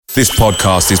This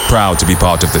podcast is proud to be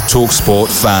part of the TalkSport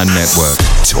Fan Network.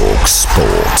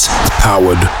 TalkSport.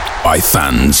 Powered by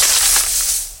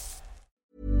fans.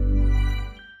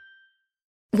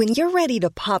 When you're ready to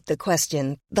pop the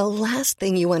question, the last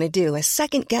thing you want to do is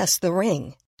second-guess the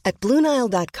ring. At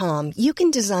BlueNile.com, you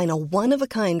can design a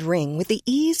one-of-a-kind ring with the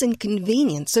ease and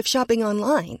convenience of shopping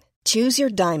online. Choose your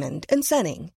diamond and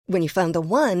setting. When you find the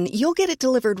one, you'll get it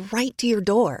delivered right to your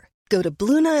door. Go to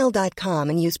BlueNile.com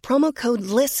and use promo code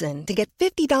LISTEN to get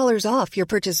 $50 off your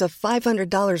purchase of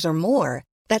 $500 or more.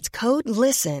 That's code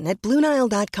LISTEN at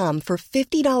BlueNile.com for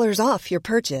 $50 off your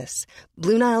purchase.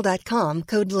 BlueNile.com,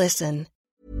 code LISTEN.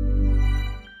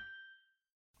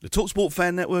 The TalkSport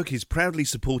Fan Network is proudly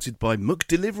supported by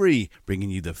McDelivery, bringing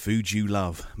you the food you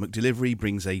love. McDelivery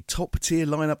brings a top-tier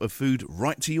lineup of food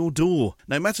right to your door.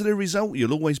 No matter the result,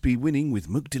 you'll always be winning with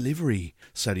McDelivery.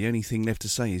 So the only thing left to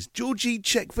say is, Georgie,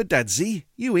 check for Dnsye.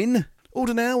 You in?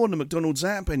 Order now on the McDonald's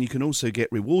app, and you can also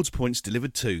get rewards points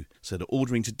delivered too. So that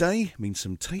ordering today means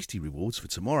some tasty rewards for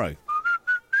tomorrow.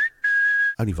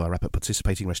 Only via app at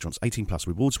participating restaurants. 18 plus.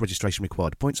 Rewards registration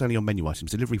required. Points only on menu items.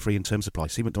 Delivery free and terms apply.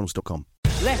 See mcdonalds.com.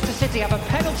 Leicester City have a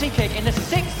penalty kick in the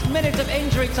 6th minute of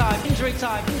injury time.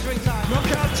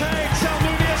 Knockout takes,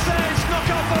 Almunia saves,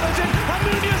 knockout follows in,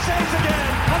 Almunia saves again.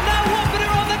 And now Watford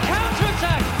are on the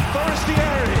counter-attack.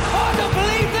 Forestieri. Oh, I don't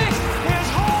believe this. Here's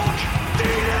Hulk.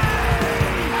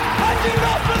 Dnsye. I do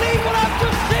not believe what I've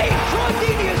just seen. Troy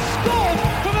Deeney has scored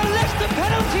from a Leicester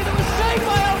penalty that was saved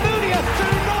by Almunia. Do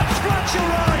not scratch your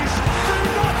eyes. Do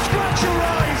not scratch your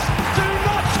eyes. Do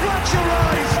not scratch your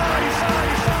eyes.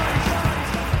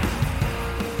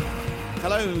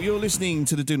 Hello, you're listening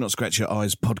to the Do Not Scratch Your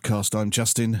Eyes podcast. I'm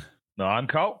Justin. No, I'm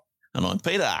Cole. And I'm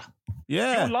Peter.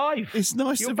 Yeah. You're live. It's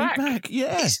nice You're to back. be back.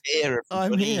 Yeah. He's here, I'm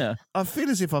everybody. here. I feel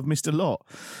as if I've missed a lot.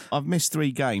 I've missed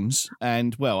 3 games,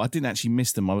 and, well, I didn't actually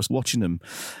miss them. I was watching them,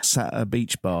 sat at a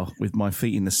beach bar with my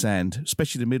feet in the sand,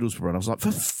 especially the Middlesbrough, and I was like,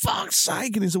 for fuck's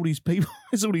sake, and there's all these people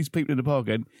in the bar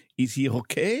going, is he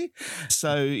okay?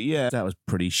 So, yeah, that was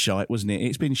pretty shite, wasn't it?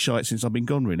 It's been shite since I've been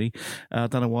gone, really. I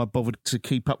don't know why I bothered to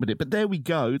keep up with it, but there we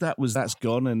go. That's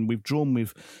gone, and we've drawn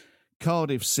with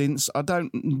Cardiff since. I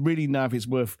don't really know if it's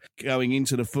worth going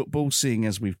into the football, seeing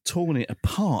as we've torn it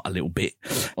apart a little bit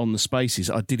on the spaces.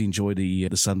 I did enjoy the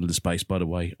Sunderland space, by the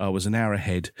way. I was an hour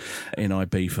ahead in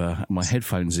Ibiza, my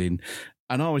headphones in,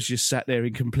 and I was just sat there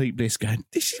in complete bliss going,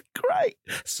 this is great.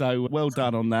 So well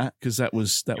done on that, because that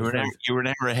was You were an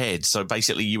hour ahead, so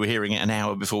basically you were hearing it an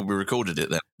hour before we recorded it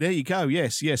then. There you go.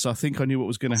 Yes. I think I knew what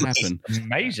was going to happen.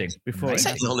 Amazing. Before it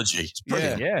happened. Technology. It's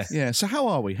brilliant. Yeah. So how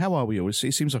are we? all? It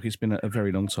seems like it's been a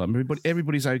very long time.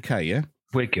 Everybody's okay, yeah?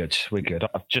 We're good.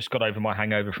 I've just got over my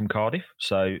hangover from Cardiff,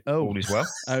 so all is well.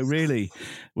 Oh, really?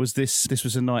 Was this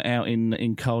was a night out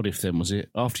in Cardiff then, was it?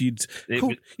 After you'd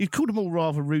called them all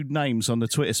rather rude names on the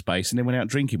Twitter space and then went out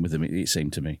drinking with them, it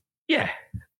seemed to me. Yeah,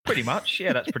 pretty much.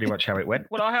 Yeah, that's pretty much how it went.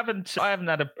 Well, I haven't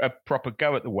had a proper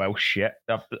go at the Welsh yet.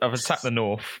 I've attacked the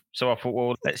North, so I thought,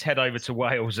 well, let's head over to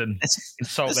Wales and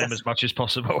insult them as much as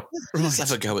possible. Let's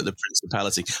have a go at the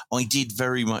Principality. I did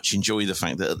very much enjoy the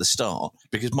fact that at the start,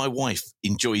 because my wife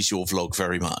enjoys your vlog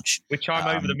very much. Which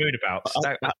I'm over the moon about.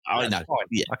 I know. Fine.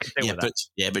 Yeah, I can deal with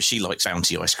that. but she likes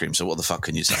Bounty ice cream, so what the fuck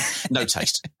can you say? No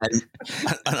taste.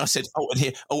 And I said,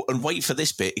 and wait for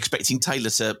this bit, expecting Taylor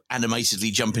to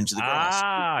animatedly jump into the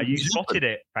grass. You spotted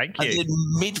it. Thank you. And then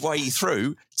midway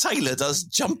through, Taylor does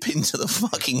jump into the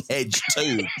fucking hedge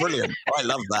too. Brilliant. I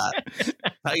love that.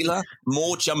 Taylor,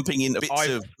 more jumping in bits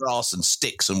of grass and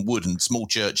sticks and wood and small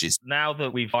churches. Now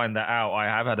that we find that out, I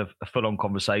have had a full-on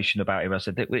conversation about him. I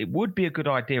said that it would be a good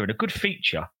idea and a good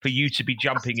feature for you to be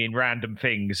jumping in random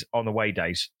things on the away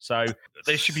days. So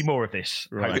there should be more of this,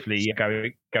 hopefully,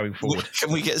 going forward.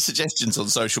 Can we get suggestions on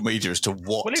social media as to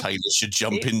what Taylor should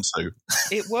jump into?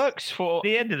 It works for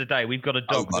the end of the day. We've got a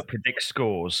dog that predicts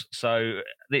scores. So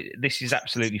this is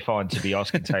absolutely fine to be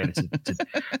asking Taylor to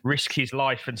risk his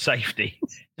life and safety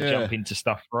to jump into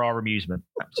stuff for our amusement.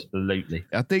 Absolutely.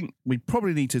 I think we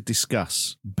probably need to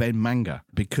discuss Ben Manga,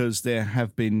 because there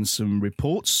have been some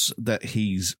reports that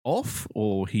he's off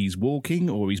or he's walking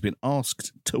or he's been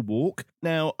asked to walk.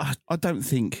 Now, I don't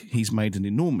think he's made an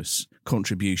enormous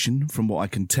contribution from what I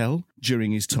can tell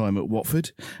during his time at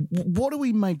Watford. What do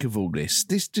we make of all this?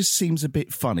 This just seems a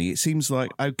bit funny. It seems like,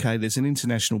 okay, there's an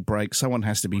international break. Someone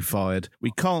has to be fired.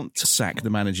 We can't sack the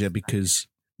manager because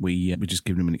we just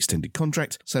given him an extended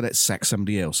contract. So let's sack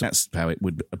somebody else. That's how it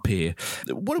would appear.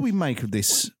 What do we make of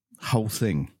this whole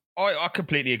thing? I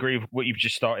completely agree with what you've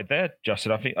just started there,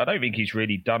 Justin. I don't think he's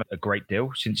really done a great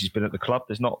deal since he's been at the club.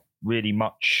 There's not really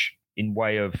much in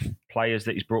way of players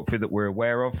that he's brought through that we're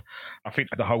aware of. I think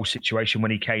the whole situation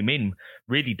when he came in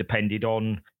really depended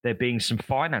on there being some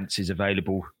finances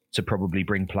available to probably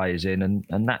bring players in,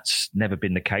 and that's never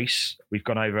been the case. We've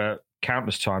gone over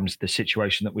countless times the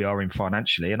situation that we are in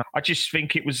financially, and I just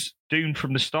think it was doomed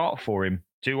from the start for him.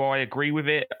 Do I agree with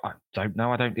it? I don't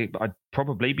know. I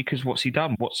probably, because what's he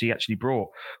done? What's he actually brought?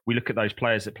 We look at those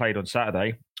players that played on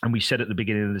Saturday, and we said at the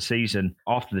beginning of the season,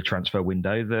 after the transfer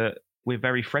window, that we're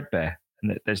very threadbare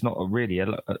and that there's not really a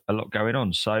lot going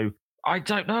on. So I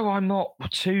don't know. I'm not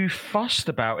too fussed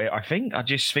about it, I think. I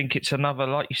just think it's another,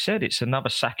 like you said, it's another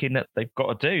sacking that they've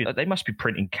got to do. They must be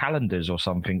printing calendars or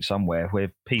something somewhere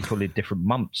where people in different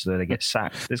months that they get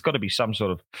sacked. There's got to be some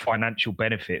sort of financial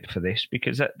benefit for this,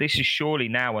 because this is surely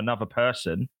now another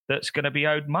person that's going to be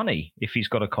owed money if he's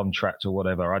got a contract or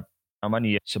whatever. I'm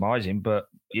only surmising, but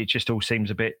it just all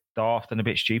seems a bit daft and a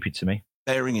bit stupid to me.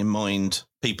 Bearing in mind,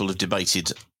 people have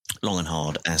debated long and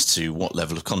hard as to what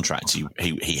level of contract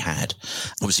he had.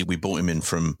 Obviously, we bought him in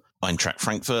from Eintracht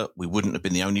Frankfurt. We wouldn't have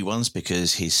been the only ones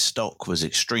because his stock was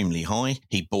extremely high.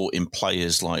 He bought in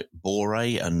players like Bore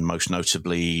and most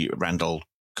notably Randall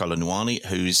Kolonuani,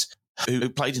 who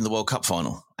played in the World Cup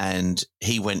final. And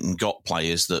he went and got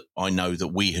players that I know that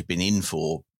we had been in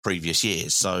for previous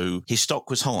years. So his stock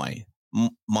was high.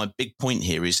 My big point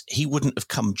here is he wouldn't have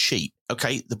come cheap.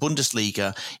 Okay, the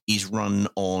Bundesliga is run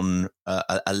on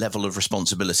a level of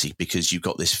responsibility because you've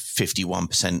got this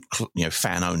 51%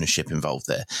 fan ownership involved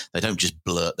there. They don't just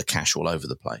blurt the cash all over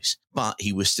the place. But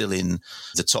he was still in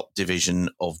the top division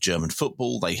of German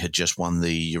football. They had just won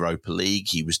the Europa League.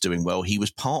 He was doing well. He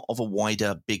was part of a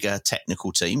wider, bigger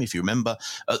technical team. If you remember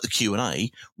at the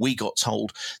Q&A, we got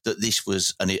told that this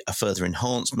was a further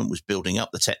enhancement, was building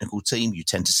up the technical team. You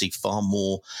tend to see far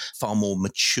more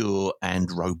mature and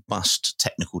robust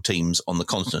technical teams on the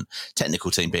continent.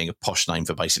 Technical team being a posh name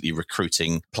for basically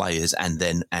recruiting players and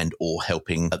or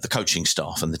helping the coaching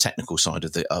staff and the technical side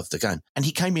of the game. And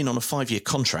he came in on a 5-year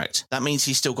contract. That means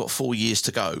he's still got 4 years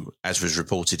to go, as was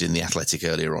reported in the Athletic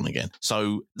earlier on again.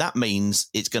 So that means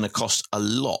it's going to cost a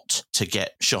lot to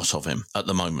get shot of him at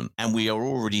the moment. And we are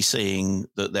already seeing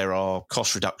that there are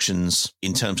cost reductions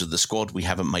in terms of the squad. We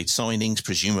haven't made signings,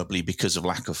 presumably because of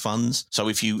lack of funds. So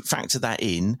if you factor that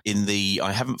in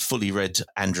I haven't fully read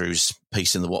Andrew's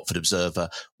piece in the Watford Observer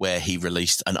where he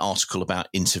released an article about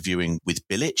interviewing with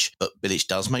Bilic, but Bilic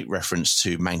does make reference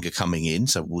to Manga coming in,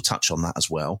 so we'll touch on that as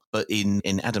well. But in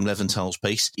Adam Leventhal's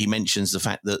piece, he mentions the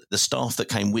fact that the staff that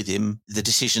came with him, the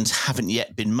decisions haven't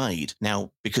yet been made.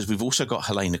 Now, because we've also got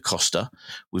Helena Costa,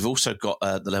 we've also got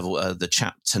the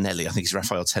chap Tonelli, I think it's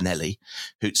Raphael Tonelli,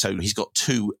 so he's got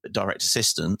 2 direct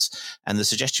assistants, and the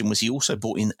suggestion was he also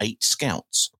brought in 8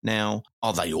 scouts. Now,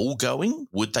 are they all going?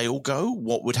 Would they all go?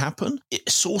 What would happen?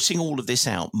 Sorting all of this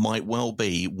out might well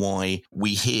be why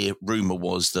we hear rumour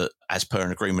was that, as per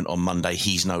an agreement on Monday,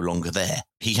 he's no longer there.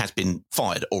 He has been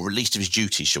fired or released of his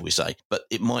duties, shall we say. But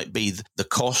it might be the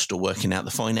cost or working out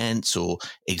the finance or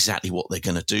exactly what they're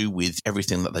going to do with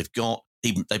everything that they've got.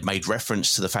 They've made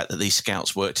reference to the fact that these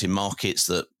scouts worked in markets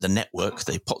that the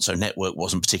Pozzo network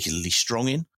wasn't particularly strong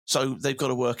in. So they've got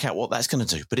to work out what that's going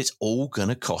to do. But it's all going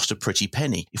to cost a pretty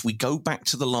penny. If we go back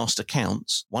to the last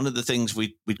accounts, one of the things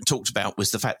we talked about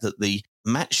was the fact that the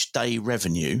match day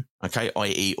revenue, okay,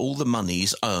 i.e. all the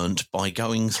monies earned by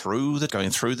going through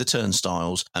the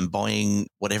turnstiles and buying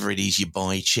whatever it is you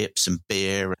buy, chips and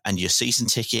beer and your season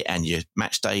ticket and your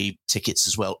match day tickets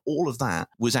as well, all of that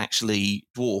was actually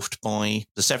dwarfed by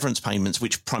the severance payments,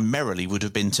 which primarily would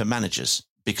have been to managers,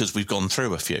 because we've gone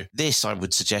through a few. This, I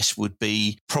would suggest, would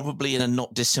be probably in a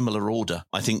not dissimilar order.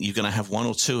 I think you're going to have 1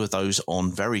 or 2 of those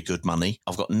on very good money.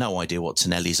 I've got no idea what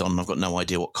Tonelli's on. I've got no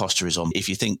idea what Costa is on. If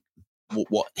you think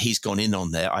what he's gone in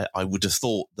on there, I would have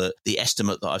thought that the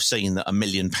estimate that I've seen, that £1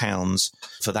 million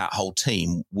for that whole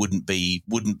team wouldn't be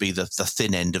the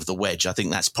thin end of the wedge. I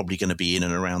think that's probably going to be in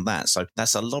and around that. So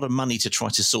that's a lot of money to try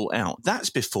to sort out. That's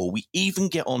before we even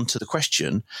get on to the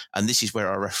question, and this is where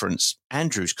I reference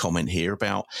Andrew's comment here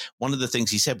about one of the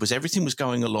things he said was everything was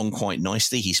going along quite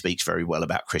nicely. He speaks very well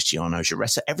about Cristiano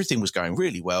Geretta. Everything was going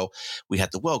really well. We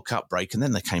had the World Cup break and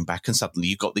then they came back and suddenly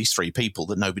you got these 3 people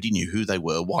that nobody knew who they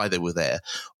were, why they were there,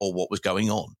 or what was going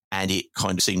on. And it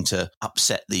kind of seemed to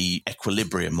upset the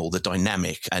equilibrium or the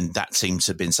dynamic. And that seems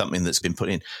to have been something that's been put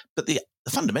in. But the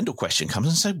fundamental question comes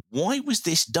and say, why was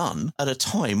this done at a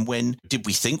time when did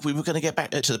we think we were going to get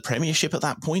back to the Premiership at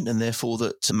that point, and therefore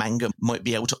that Manga might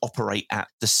be able to operate at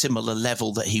the similar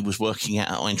level that he was working at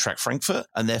Eintracht Frankfurt,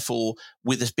 and therefore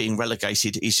with us being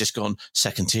relegated, he's just gone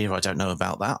second tier. I don't know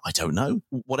about that. I don't know.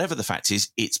 Whatever the fact is,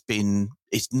 it's been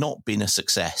It's not been a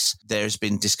success. There's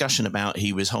been discussion about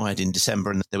he was hired in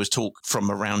December, and there was talk from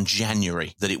around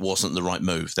January that it wasn't the right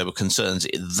move. There were concerns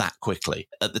that quickly.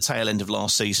 At the tail end of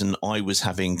last season, I was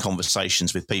having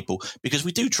conversations with people because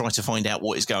we do try to find out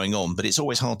what is going on, but it's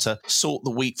always hard to sort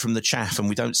the wheat from the chaff, and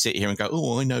we don't sit here and go,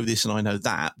 oh, I know this and I know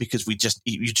that, because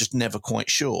you're just never quite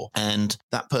sure. And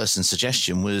that person's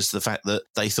suggestion was the fact that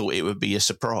they thought it would be a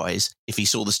surprise if he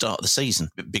saw the start of the season,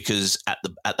 because at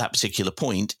that particular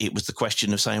point, it was the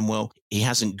question of saying, well, he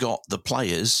hasn't got the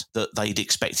players that they'd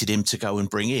expected him to go and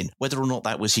bring in. Whether or not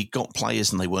that was he got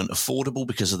players and they weren't affordable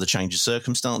because of the change of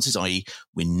circumstances, i.e.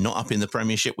 we're not up in the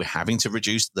Premiership, we're having to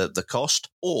reduce the cost,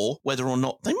 or whether or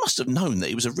not they must have known that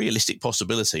it was a realistic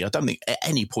possibility. I don't think at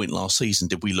any point last season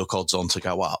did we look odds on to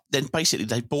go up. Then basically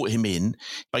they brought him in.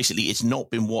 Basically, it's not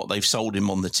been what they've sold him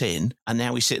on the tin, and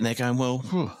now he's sitting there going,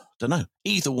 well, don't know.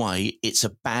 Either way, it's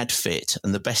a bad fit,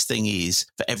 and the best thing is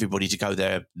for everybody to go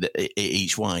there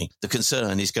each way. The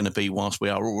concern is going to be, whilst we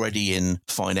are already in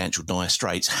financial dire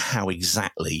straits, how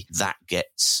exactly that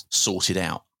gets sorted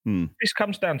out. This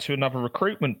comes down to another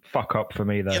recruitment fuck up for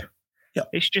me, though. Yep.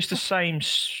 It's just the same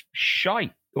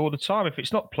shite all the time. If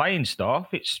it's not playing staff,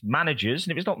 it's managers,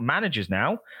 and if it's not managers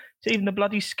now, it's even the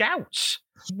bloody scouts.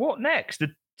 What next? The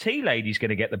tea lady's going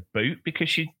to get the boot because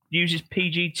she uses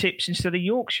PG tips instead of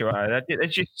Yorkshire.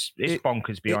 It's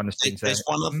bonkers behind the scenes. There's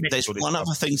one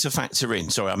other thing to factor in.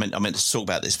 Sorry, I meant to talk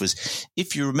about this. Was,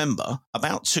 if you remember,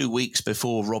 about 2 weeks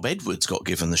before Rob Edwards got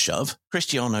given the shove,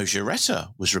 Cristiano Giuretta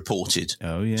was reported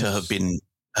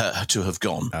to have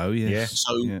gone. Oh, yes.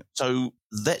 So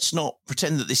let's not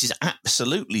pretend that this is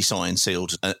absolutely signed,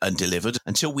 sealed and delivered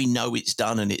until we know it's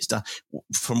done, and it's done.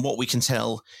 From what we can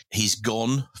tell, he's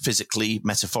gone physically,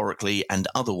 metaphorically and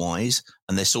otherwise,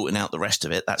 and they're sorting out the rest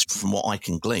of it. That's from what I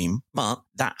can glean. But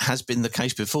that has been the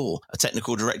case before. A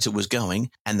technical director was going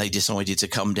and they decided to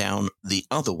come down the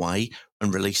other way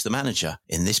and release the manager.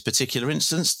 In this particular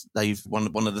instance,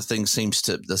 one of the things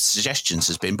the suggestions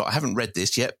has been, but I haven't read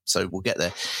this yet, so we'll get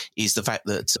there, is the fact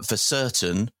that for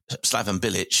certain, Slaven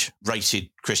Bilic rated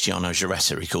Cristiano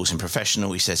Giuretta. He calls him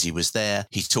professional. He says he was there.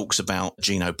 He talks about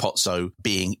Gino Pozzo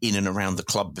being in and around the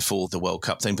club before the World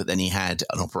Cup thing, but then he had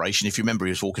an operation. If you remember,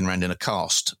 he was walking around in a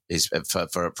cast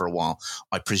for a while.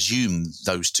 I presume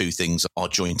those two things are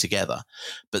joined together.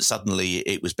 But suddenly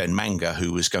it was Ben Manga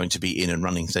who was going to be in and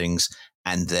running things,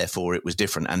 and therefore it was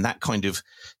different. And that kind of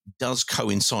does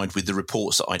coincide with the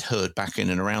reports that I'd heard back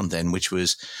in and around then, which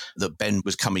was that Ben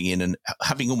was coming in and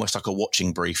having almost like a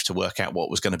watching brief to work out what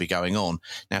was going to be going on.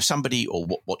 Now, somebody, or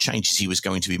what changes he was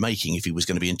going to be making if he was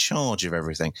going to be in charge of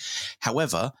everything.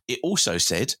 However, it also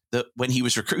said that when he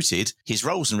was recruited, his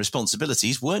roles and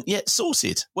responsibilities weren't yet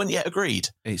sorted, weren't yet agreed.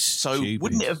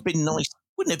 Wouldn't it have been nice?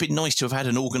 Wouldn't it have been nice to have had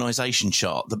an organisation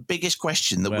chart? The biggest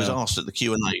question that was asked at the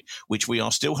Q&A, which we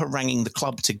are still haranguing the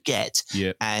club to get,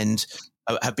 and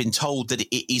have been told that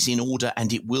it is in order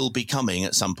and it will be coming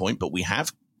at some point, but we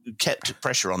have kept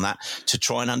pressure on that to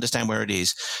try and understand where it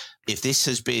is. If this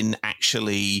has been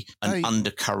actually an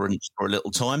undercurrent for a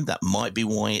little time, that might be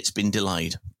why it's been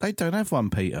delayed. They don't have one,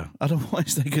 Peter.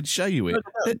 Otherwise, they could show you it.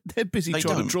 No, they're busy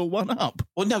trying to draw one up.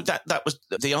 Well, no, that was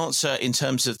the answer in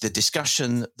terms of the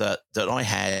discussion that I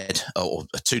had, or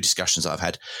two discussions I've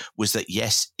had, was that,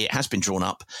 yes, it has been drawn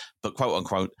up, but quote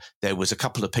unquote, there was a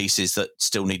couple of pieces that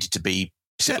still needed to be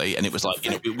and it was like,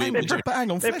 but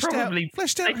hang on, they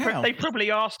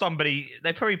probably asked somebody,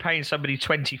 they're probably paying somebody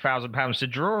 £20,000 to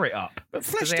draw it up. But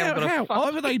fleshed out how?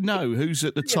 Either they know who's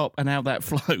at the top and how that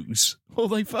flows, or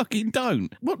they fucking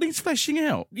don't. What needs fleshing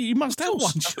out? You must have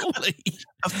one, surely.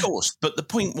 Of course. But the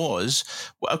point was,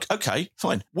 okay,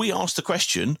 fine. We asked the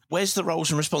question, where's the roles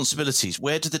and responsibilities?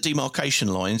 Where do the demarcation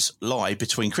lines lie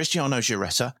between Cristiano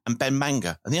Giuretta and Ben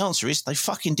Manga? And the answer is they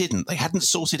fucking didn't. They hadn't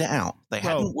sorted it out. They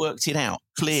hadn't worked it out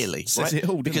clearly. Right? It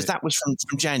all, because that was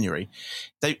from January.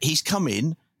 He's come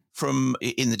in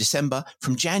in the December,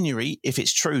 from January, if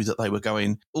it's true that they were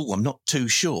going, oh, I'm not too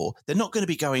sure, they're not going to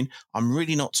be going, I'm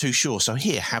really not too sure. So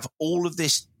here, have all of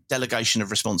this delegation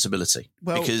of responsibility,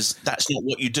 because that's not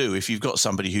what you do if you've got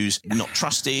somebody who's not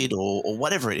trusted or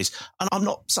whatever it is. And I'm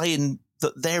not saying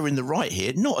that they're in the right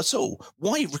here, not at all.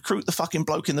 Why recruit the fucking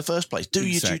bloke in the first place? Do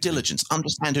your due diligence,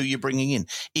 understand who you're bringing in.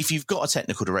 If you've got a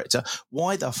technical director,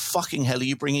 why the fucking hell are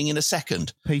you bringing in a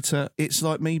second? Peter, it's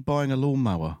like me buying a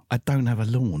lawnmower. I don't have a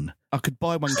lawn. I could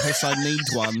buy one in case I need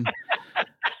one.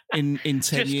 in 10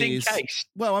 Just years. in case.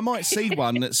 Well, I might see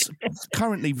one that's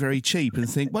currently very cheap and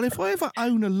think, well, if I ever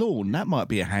own a lawn, that might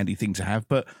be a handy thing to have,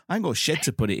 but I ain't got a shed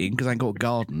to put it in because I ain't got a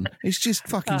garden. It's just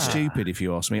fucking stupid, if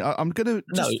you ask me. I'm going to...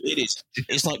 No, it is.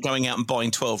 It's like going out and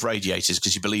buying 12 radiators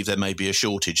because you believe there may be a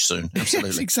shortage soon. Absolutely.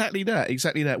 Yes,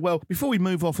 exactly that. Well, before we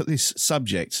move off at this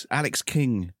subject, Alex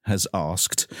King has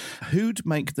asked, who'd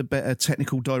make the better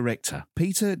technical director?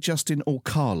 Peter, Justin or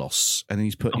Carlos? And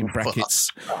he's put in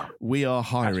brackets, we are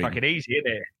hiring. That's fucking easy,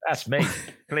 isn't it? That's me,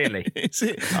 clearly. Is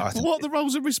it? What are the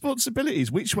roles and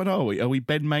responsibilities? Which one are we? Are we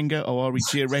Ben Manga or are we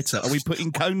Gioretta? Are we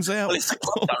putting cones out?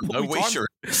 No, we sure.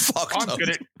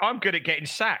 I'm good at getting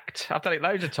sacked. I've done it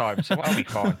loads of times, so I'll be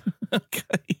fine.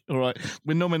 Okay, all right.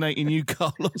 We're nominating you,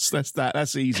 Carlos.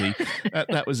 That's easy.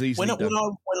 That was easy. When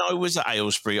I was at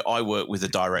Aylesbury, I worked with a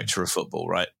director of football,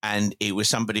 right? And it was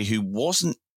somebody who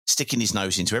wasn't sticking his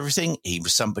nose into everything. He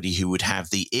was somebody who would have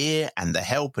the ear and the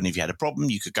help. And if you had a problem,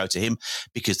 you could go to him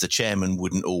because the chairman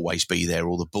wouldn't always be there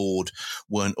or the board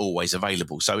weren't always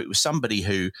available. So it was somebody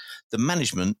who the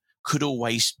management could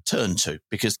always turn to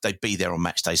because they'd be there on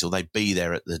match days or they'd be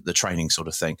there at the training sort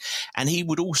of thing. And he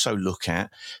would also look at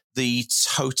the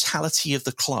totality of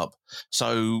the club.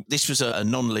 So this was a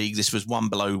non-league. This was one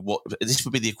below this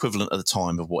would be the equivalent at the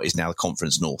time of what is now the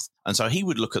Conference North. And so he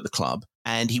would look at the club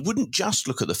and he wouldn't just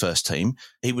look at the first team.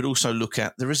 He would also look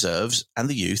at the reserves and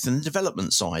the youth and the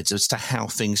development sides as to how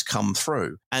things come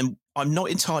through. And I'm not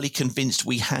entirely convinced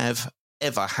we have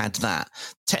ever had that.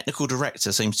 Technical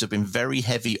director seems to have been very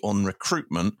heavy on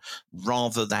recruitment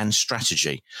rather than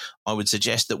strategy. I would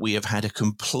suggest that we have had a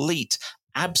complete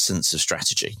absence of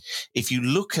strategy. If you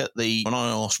look at when I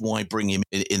asked why bring him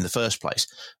in the first place,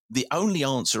 the only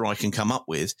answer I can come up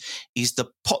with is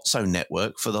the Pozzo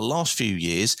network for the last few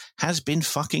years has been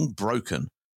fucking broken.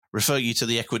 Refer you to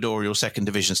the Ecuadorial second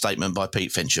division statement by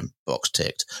Pete Fincham, box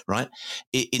ticked, right?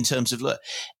 In terms of, look,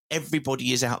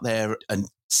 everybody is out there and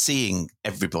seeing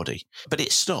everybody, but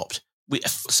it stopped.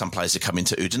 Some players are coming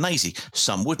to Dnsye,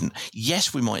 some wouldn't.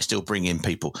 Yes, we might still bring in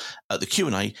people. At the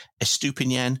Q&A,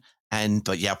 Estupinian and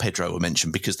Yao Pedro were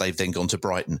mentioned because they've then gone to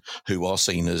Brighton, who are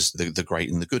seen as the great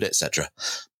and the good, etc.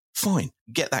 Fine,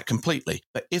 get that completely.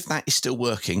 But if that is still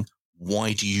working,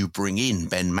 why do you bring in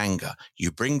Ben Manga?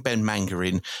 You bring Ben Manga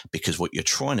in because what you're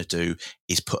trying to do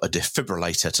is put a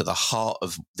defibrillator to the heart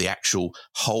of the actual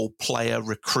whole player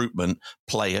recruitment,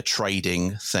 player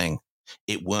trading thing.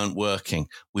 It weren't working.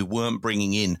 We weren't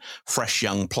bringing in fresh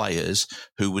young players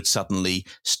who would suddenly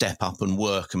step up and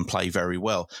work and play very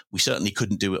well. We certainly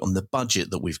couldn't do it on the budget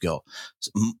that we've got.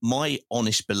 So my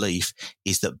honest belief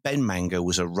is that Ben Manga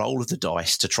was a roll of the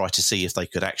dice to try to see if they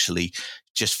could actually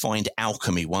just find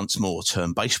alchemy once more,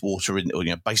 turn base water in, or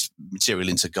base material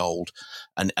into gold,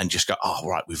 and just go, oh,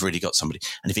 right, we've really got somebody.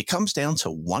 And if it comes down to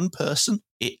one person,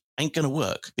 it ain't going to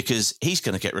work because he's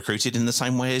going to get recruited in the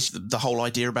same way as the whole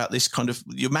idea about this kind of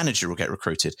your manager will get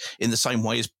recruited in the same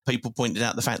way as people pointed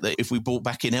out the fact that if we brought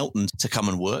back in Elton to come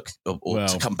and work or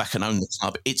to come back and own the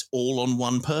club, it's all on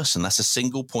one person. That's a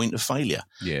single point of failure.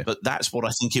 Yeah. But that's what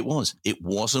I think it was. It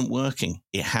wasn't working.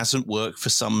 It hasn't worked for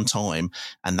some time.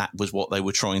 And that was what they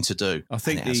were trying to do. I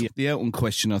think the Elton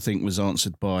question, I think, was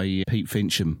answered by Pete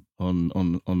Fincham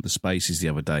on the Spaces the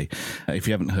other day. If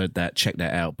you haven't heard that, check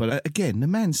that out. But again, the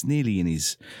man's nearly in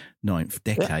his 9th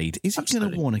decade. Is he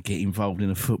going to want to get involved in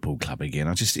a football club again?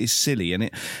 It's silly, and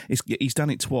he's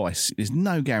done it twice. There's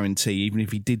no guarantee, even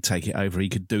if he did take it over, he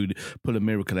could pull a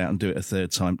miracle out and do it a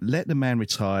third time. Let the man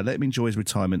retire. Let him enjoy his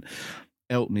retirement.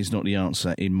 Elton is not the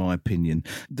answer, in my opinion.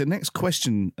 The next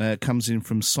question comes in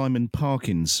from Simon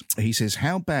Parkins. He says,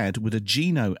 how bad would a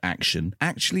Gino action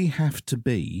actually have to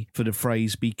be for the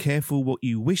phrase, be careful what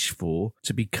you wish for,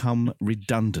 to become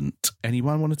redundant?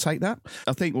 Anyone want to take that?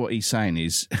 I think what he's saying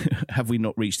is, have we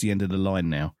not reached the end of the line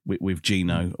now with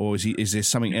Gino? Or is there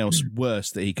something else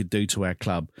worse that he could do to our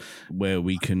club where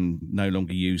we can no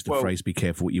longer use the phrase, be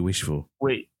careful what you wish for?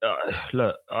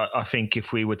 Look, I think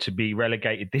if we were to be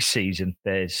relegated this season,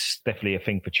 there's definitely a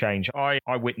thing for change. I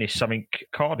witnessed something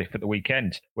Cardiff at the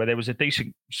weekend where there was a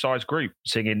decent sized group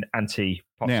singing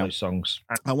anti-Pozzo songs.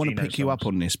 I want to pick you up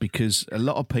on this because a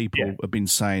lot of people have been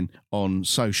saying on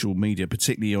social media,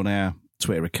 particularly on our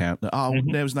Twitter account, that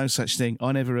there was no such thing.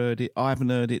 I never heard it. I haven't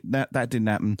heard it. That didn't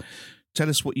happen. Tell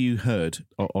us what you heard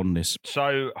on this.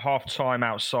 So half-time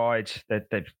outside,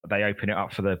 they open it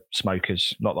up for the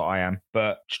smokers. Not that I am,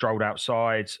 but strolled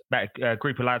outside. A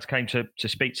group of lads came to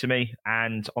speak to me,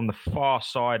 and on the far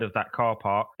side of that car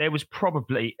park, there was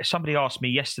probably, somebody asked me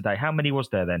yesterday, how many was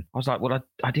there then? I was like, well,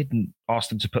 I didn't ask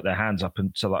them to put their hands up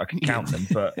so that I could count them,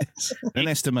 but... An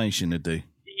estimation would do.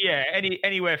 Yeah,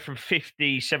 anywhere from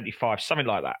 50, 75, something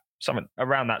like that. something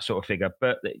around that sort of figure.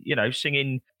 But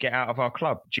singing "Get Out of Our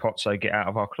Club," Pozzo, "Get Out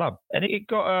of Our Club," and it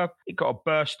got a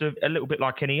burst of, a little bit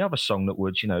like any other song that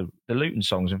would, the Luton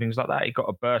songs and things like that. It got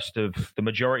a burst of the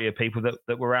majority of people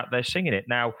that were out there singing it.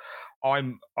 Now,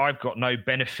 I've got no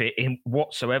benefit in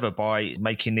whatsoever by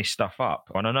making this stuff up,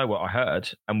 and I know what I heard,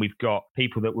 and we've got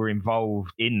people that were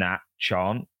involved in that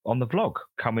chant on the vlog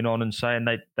coming on and saying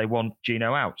they want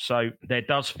Gino out. So there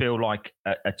does feel like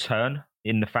a turn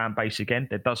in the fan base again.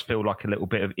 There does feel like a little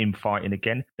bit of infighting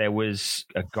again. There was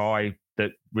a guy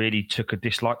that really took a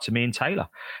dislike to me and Taylor.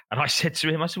 And I said to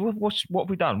him, I said, what have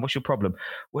we done? What's your problem?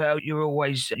 Well, you're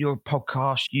a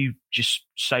podcast. You just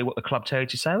say what the club tell you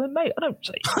to say. Well, mate, I don't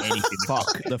say anything.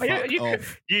 Fuck the fuck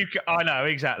off. I know,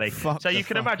 exactly. So you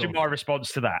can imagine my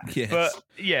response to that. Yes. But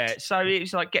yeah, so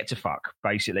it's like, get to fuck,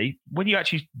 basically. When you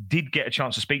actually did get a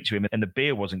chance to speak to him and the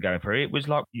beer wasn't going through, it was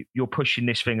like, you're pushing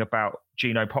this thing about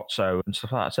Gino Pozzo and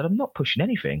stuff like that. I said, I'm not pushing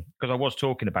anything, because I was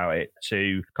talking about it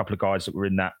to a couple of guys that were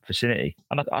in that vicinity.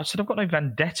 And I said, I've got no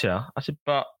vendetta. I said,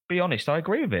 but be honest, I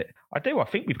agree with it. I do. I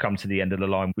think we've come to the end of the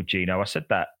line with Gino. I said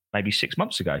that maybe 6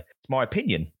 months ago. It's my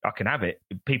opinion. I can have it.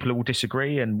 People will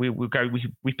disagree, and we'll go.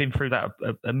 We've been through that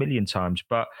a million times.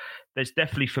 But there's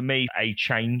definitely, for me, a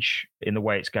change in the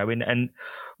way it's going. And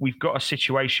we've got a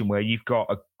situation where you've got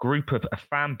a group of a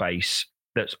fan base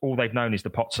that's all they've known is the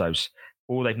Pozzos.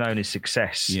 All they've known is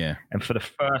success. Yeah. And for the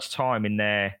first time in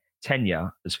their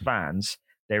tenure as fans,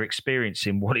 they're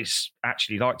experiencing what it's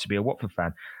actually like to be a Watford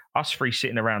fan. Us three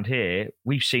sitting around here,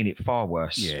 we've seen it far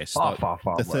worse. Yes, far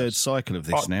worse. The third cycle of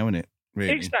this now, isn't it?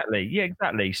 Really? Exactly. Yeah,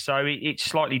 exactly. So it's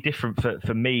slightly different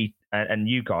for me and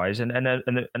you guys and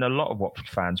a lot of Watford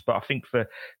fans. But I think for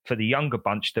the younger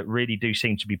bunch that really do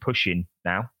seem to be pushing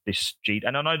now this G,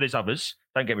 and I know there's others.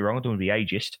 Don't get me wrong. I don't want to be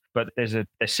ageist, but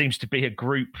there seems to be a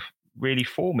group really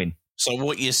forming. So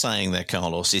what you're saying there,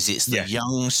 Carlos, is it's the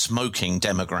young smoking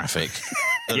demographic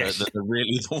that are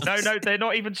really the ones. No, they're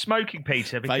not even smoking,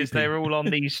 Peter, because they're all on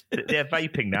these. They're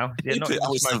vaping now. They're not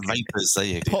even smoking. Vapors, there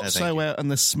you go. Pozzo out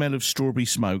and the smell of strawberry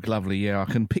smoke. Lovely. Yeah, I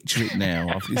can picture it now.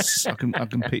 I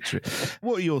can picture it.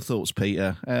 What are your thoughts,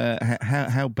 Peter?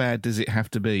 How bad does it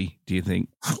have to be, do you think?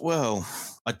 Well,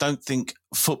 I don't think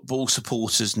football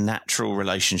supporters' natural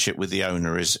relationship with the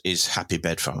owner is happy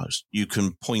bedfellows. You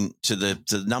can point to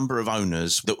the number of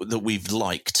owners that we've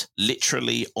liked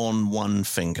literally on one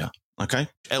finger. Okay,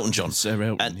 Elton John, Sir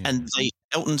Elton, and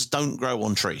Eltons don't grow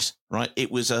on trees, right?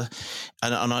 It was and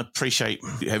I appreciate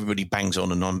everybody bangs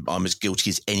on, and I'm as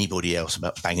guilty as anybody else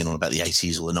about banging on about the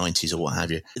 80s or the 90s or what have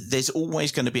you. There's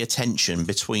always going to be a tension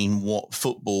between what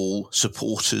football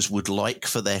supporters would like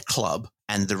for their club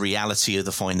and the reality of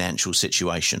the financial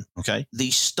situation, okay?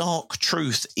 The stark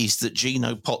truth is that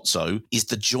Gino Pozzo is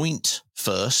the joint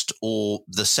first, or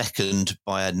the second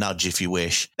by a nudge, if you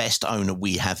wish, best owner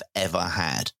we have ever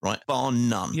had, right? Bar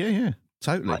none. Yeah,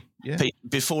 totally. Right. Yeah.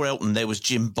 Before Elton, there was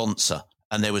Jim Bonser,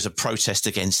 and there was a protest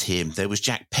against him. There was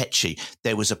Jack Petchey.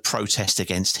 There was a protest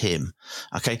against him.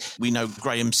 Okay. We know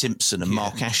Graham Simpson and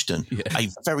Mark Ashton, a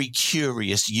very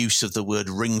curious use of the word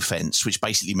ring fence, which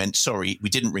basically meant, sorry, we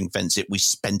didn't ring fence it. We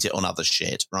spent it on other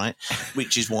shit, right?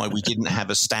 Which is why we didn't have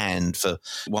a stand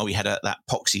while we had that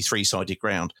poxy 3-sided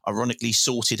ground. Ironically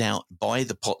sorted out by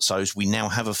the Pozzos, we now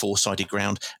have a 4-sided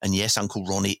ground. And yes, Uncle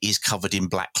Ronnie is covered in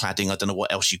black cladding. I don't know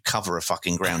what else you cover a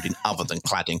fucking ground in other than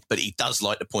cladding, but he does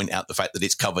like to point out the fact that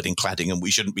it's covered in cladding and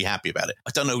we shouldn't be happy about it. I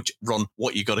don't know, Ron,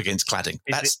 what you got against cladding.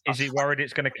 Is he worried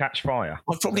it's going to catch fire?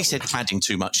 I've probably said cladding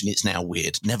too much and it's now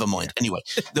weird. Never mind. Anyway,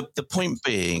 the point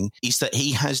being is that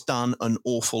he has done an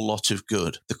awful lot of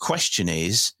good. The question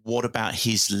is, what about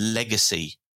his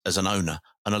legacy as an owner?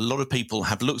 And a lot of people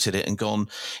have looked at it and gone,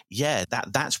 yeah,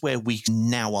 that's where we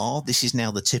now are. This is now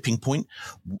the tipping point.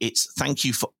 It's thank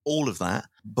you for all of that,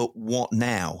 but what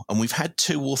now? And we've had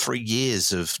 2 or 3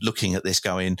 years of looking at this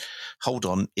going, hold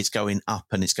on, it's going up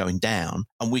and it's going down.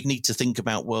 And we need to think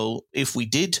about, well, if we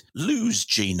did lose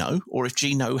Gino, or if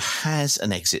Gino has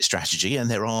an exit strategy, and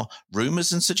there are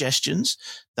rumours and suggestions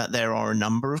that there are a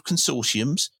number of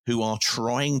consortiums who are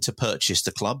trying to purchase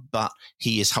the club, but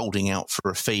he is holding out for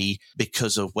a fee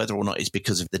because of whether or not it's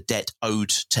because of the debt owed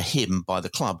to him by the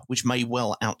club, which may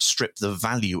well outstrip the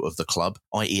value of the club,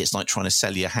 i.e. it's like trying to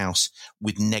sell your house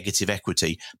with negative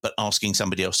equity, but asking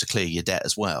somebody else to clear your debt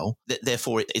as well.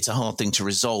 Therefore, it's a hard thing to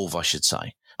resolve, I should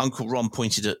say. Uncle Ron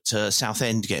pointed at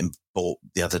Southend getting bought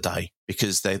the other day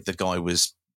because the guy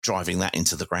was driving that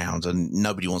into the ground, and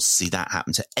nobody wants to see that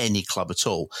happen to any club at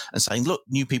all, and saying, look,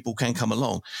 new people can come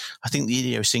along. I think the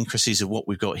idiosyncrasies of what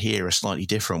we've got here are slightly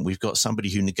different. We've got somebody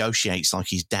who negotiates like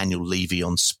he's Daniel Levy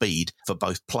on speed for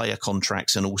both player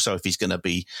contracts, and also if he's going to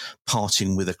be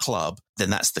parting with a club, then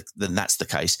that's the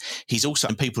case. He's also,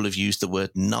 and people have used the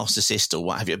word narcissist or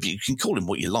what have you. You can call him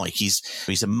what you like. He's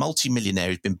a multimillionaire.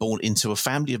 He's been born into a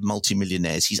family of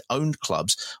multimillionaires. He's owned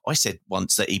clubs. I said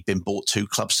once that he'd been bought 2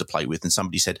 clubs to play with, and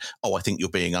somebody said, "Oh, I think you're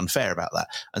being unfair about that."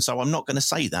 And so I'm not going to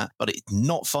say that, but it's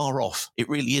not far off. It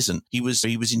really isn't. He was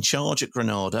in charge at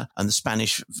Granada, and the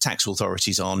Spanish tax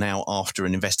authorities are now after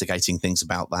and investigating things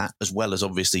about that, as well as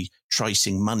obviously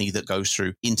tracing money that goes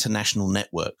through international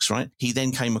networks, right? He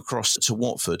then came across to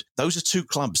Watford. Those are 2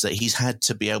 clubs that he's had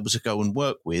to be able to go and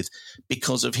work with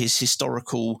because of his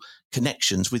historical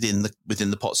connections within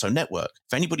the Pozzo network.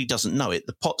 If anybody doesn't know it,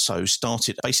 the Pozzo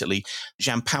started basically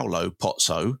Gianpaolo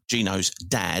Pozzo, Gino's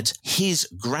dad, his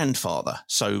grandfather.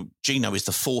 So Gino is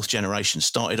the 4th generation,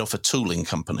 started off a tooling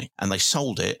company, and they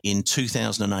sold it in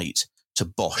 2008 to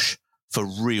Bosch for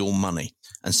real money.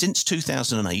 And since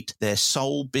 2008, their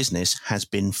sole business has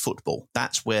been football.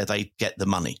 That's where they get the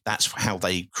money. That's how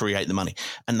they create the money.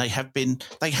 And they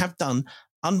have done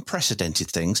unprecedented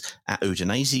things at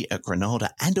Udinese, at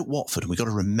Granada, and at Watford. And we've got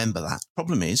to remember that.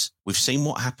 Problem is, we've seen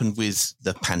what happened with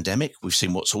the pandemic. We've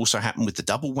seen what's also happened with the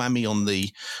double whammy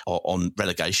on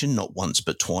relegation, not once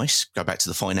but twice. Go back to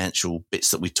the financial bits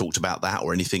that we talked about that,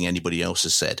 or anything anybody else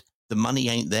has said. The money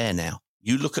ain't there now.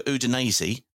 You look at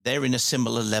Udinese, they're in a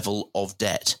similar level of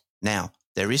debt. Now,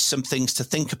 there is some things to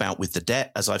think about with the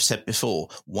debt, as I've said before.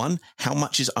 One, how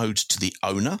much is owed to the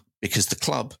owner? Because the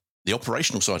club, the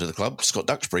operational side of the club, Scott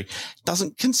Duxbury,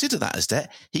 doesn't consider that as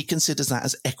debt. He considers that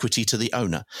as equity to the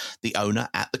owner. The owner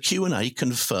at the Q&A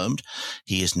confirmed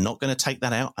he is not going to take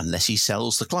that out unless he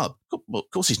sells the club. Well,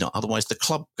 of course he's not. Otherwise, the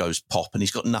club goes pop and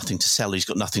he's got nothing to sell. He's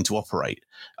got nothing to operate.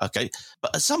 Okay.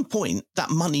 But at some point, that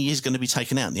money is going to be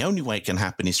taken out. And the only way it can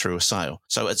happen is through a sale.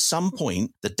 So at some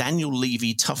point, the Daniel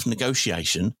Levy tough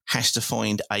negotiation has to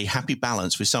find a happy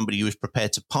balance with somebody who is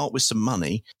prepared to part with some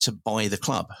money to buy the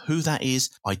club. Who that is,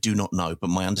 I do not know. But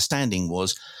my understanding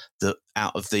was that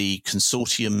out of the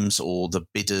consortiums or the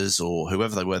bidders or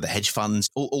whoever they were, the hedge funds,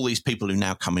 all these people who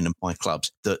now come in and buy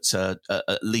clubs, that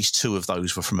at least 2 of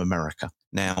those were from America.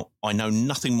 Now, I know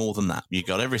nothing more than that. You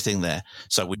got everything there.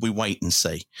 So we wait and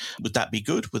see. Would that be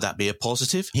good? Would that be a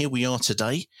positive? Here we are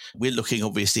today. We're looking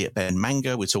obviously at Ben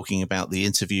Manga. We're talking about the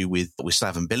interview with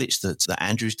Slaven Bilic that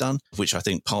Andrew's done, which I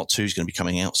think part 2 is going to be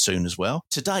coming out soon as well.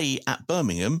 Today at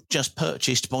Birmingham, just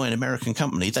purchased by an American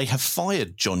company, they have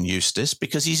fired John Eustace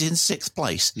because he's in 6th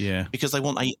place. Yeah. Because they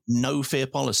want a no fear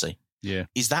policy. Yeah.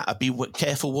 Is that a be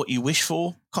careful what you wish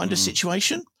for kind of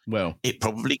situation? Well, it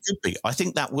probably could be. I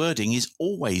think that wording is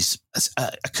always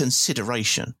a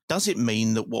consideration. Does it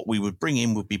mean that what we would bring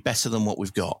in would be better than what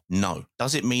we've got? No.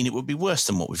 Does it mean it would be worse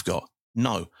than what we've got?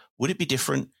 No. Would it be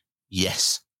different?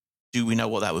 Yes. Do we know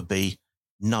what that would be?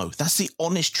 No. That's the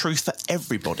honest truth for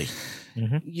everybody.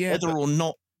 Mm-hmm. Yeah, whether or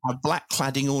not black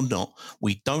cladding or not,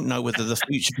 we don't know whether the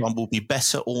future one will be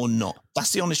better or not.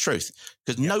 That's the honest truth,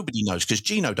 because nobody knows, because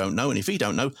Gino don't know, and if he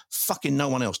don't know, fucking no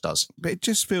one else does. But it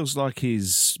just feels like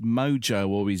his mojo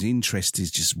or his interest is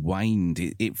just waned.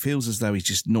 It feels as though he's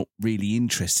just not really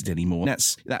interested anymore.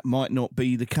 That might not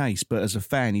be the case, but as a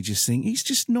fan, you just think he's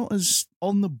just not as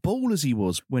on the ball as he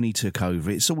was when he took over.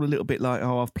 It's all a little bit like,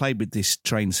 oh, I've played with this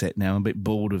train set now, I'm a bit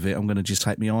bored of it, I'm going to just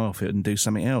take my eye off it and do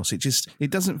something else. It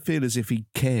doesn't feel as if he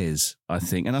cares, I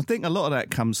think. And I think a lot of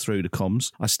that comes through the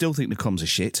comms. I still think the comms are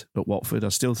shit at Watford. I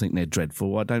still think they're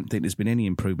dreadful. I don't think there's been any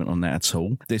improvement on that at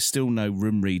all. There's still no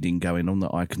room reading going on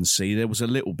that I can see. There was a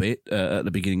little bit at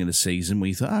the beginning of the season where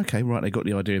you thought, okay, right, they got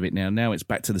the idea of it now. Now it's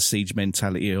back to the siege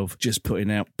mentality of just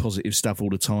putting out positive stuff all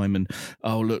the time and,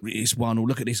 oh, look, it's won, or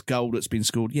look at this goal that's been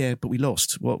scored. Yeah, but we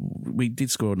lost. We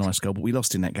did score a nice goal, but we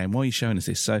lost in that game. Why are you showing us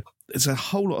this? So there's a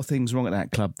whole lot of things wrong at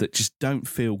that club that just don't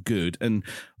feel good. And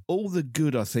all the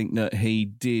good I think that he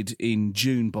did in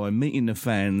June by meeting the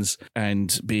fans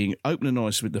and being open and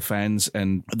honest with the fans,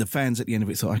 and the fans at the end of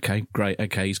it thought, okay, great,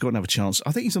 okay, he's got another chance.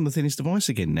 I think he's on the thinnest of ice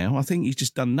again now. I think he's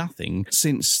just done nothing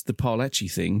since the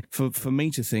Parlacci thing for me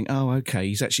to think, oh, okay,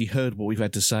 he's actually heard what we've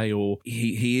had to say, or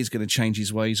he is going to change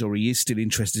his ways, or he is still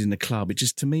interested in the club. It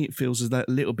just, to me, it feels as that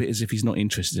a little bit as if he's not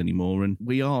interested anymore. And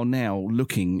we are now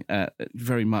looking at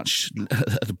very much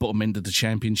at the bottom end of the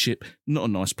Championship. Not a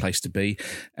nice place to be.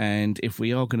 And if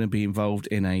we are going to be involved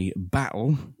in a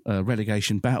battle, a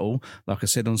relegation battle, like I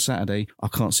said on Saturday, I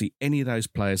can't see any of those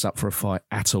players up for a fight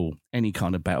at all, any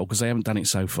kind of battle, because they haven't done it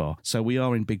so far. So we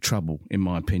are in big trouble, in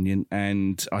my opinion.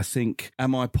 And I think,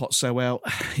 am I Pozzo out?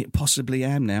 Possibly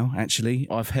am now, actually.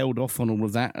 I've held off on all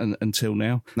of that until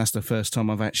now. That's the first time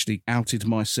I've actually outed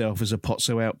myself as a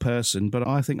Pozzo out person, but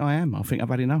I think I am. I think I've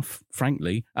had enough,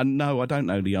 frankly. And no, I don't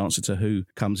know the answer to who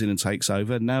comes in and takes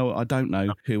over. No, I don't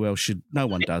know who else should. No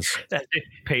one does.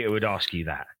 Peter would ask you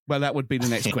that. Well, that would be the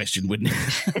next question, wouldn't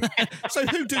it? So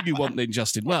who do you want then,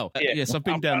 Justin? Well, yes, I've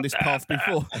been down this path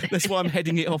before. That's why I'm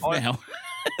heading it off now.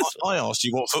 I asked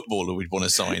you what footballer we'd want to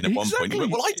sign at one point. You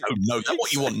went, well, I don't know that.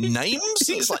 What, you want names?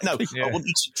 It's like, no, I want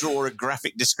you to draw a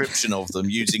graphic description of them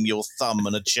using your thumb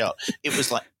and a chart. It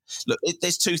was like, look,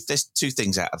 there's two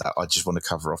things out of that I just want to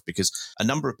cover off, because a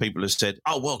number of people have said,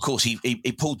 oh, well, of course,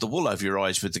 he pulled the wool over your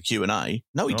eyes with the Q&A.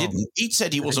 No, he didn't. He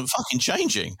said he wasn't fucking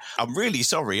changing. I'm really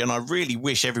sorry, and I really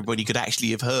wish everybody could actually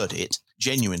have heard it,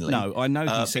 genuinely. No, I know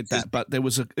he said that, but it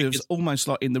was almost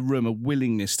like in the room a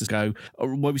willingness to go,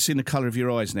 oh, well, we've seen the colour of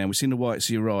your eyes now, we've seen the whites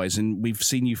of your eyes, and we've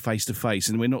seen you face to face,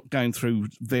 and we're not going through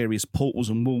various portals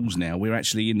and walls now, we're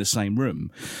actually in the same room.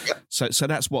 Yep. So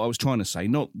that's what I was trying to say,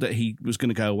 not that he was going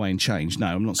to go away and change. No,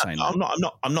 I'm not saying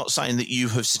that. I'm not saying that you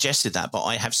have suggested that, but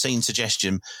I have seen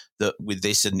suggestion that with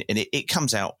this, and it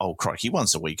comes out, oh, crikey,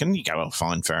 once a week, and you go, oh,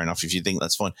 fine, fair enough, if you think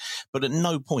that's fine. But at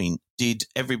no point did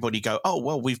everybody go, oh,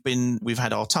 well, we've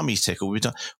had our tummies tickled.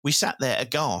 We sat there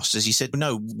aghast as he said,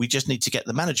 no, we just need to get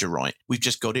the manager right. We've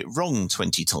just got it wrong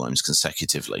 20 times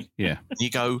consecutively. Yeah. And you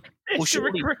go, well,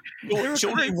 surely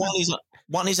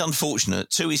one is unfortunate,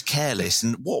 two is careless,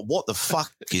 and what the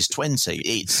fuck is 20?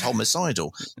 It's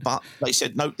homicidal. But they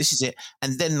said, no, this is it.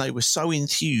 And then they were so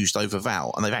enthused over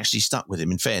Val, and they've actually stuck with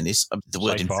him, in fairness. The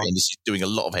word in fairness is doing a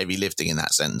lot of heavy lifting in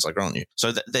that sentence, I grant you.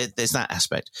 So there's that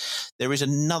aspect. There is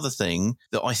another thing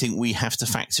that I think we have to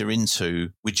factor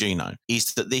into with Gino,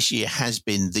 is that this year has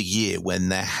been the year when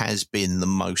there has been the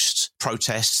most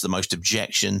protests, the most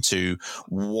objection to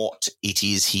what it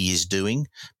is he is doing,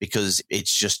 because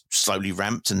it's just slowly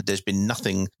ramped, and there's been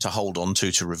nothing to hold on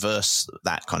to reverse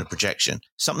that kind of projection.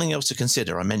 Something else to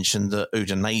consider, I mentioned that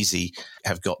Dnsye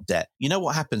have got debt. You know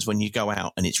what happens when you go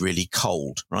out and it's really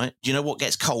cold, right? Do you know what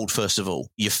gets cold first of all?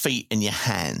 Your feet and your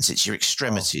hands. It's your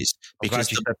extremities. I'm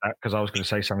glad you said that, because I was going to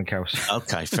say something else.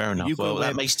 Okay, fair enough. Well,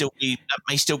 that may still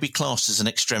be classed as an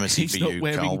extremity for you, Carl.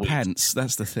 He's not wearing pants.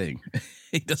 That's the thing.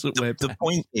 He doesn't wear pants. The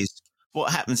point is,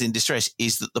 what happens in distress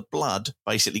is that the blood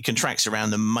basically contracts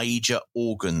around the major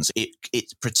organs. It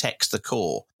protects the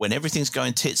core. When everything's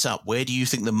going tits up, where do you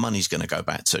think the money's going to go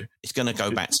back to? It's going to go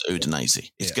back to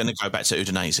Dnsye. It's going to go back to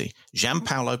Dnsye.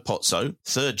 Gianpaolo Pozzo,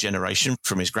 third generation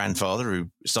from his grandfather who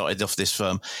started off this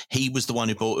firm, he was the one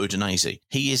who bought Dnsye.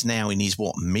 He is now in his,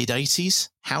 mid-80s?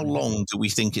 How long do we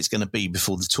think it's going to be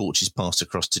before the torch is passed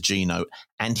across to Gino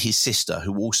and his sister,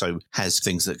 who also has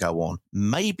things that go on?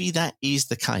 Maybe that is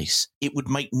the case. It would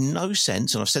make no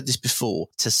sense, and I've said this before,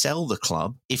 to sell the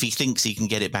club if he thinks he can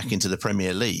get it back into the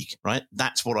Premier League, right?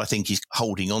 That's what I think he's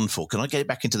holding on for. Can I get it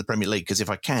back into the Premier League? Because if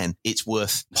I can, it's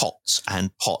worth pots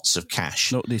and pots of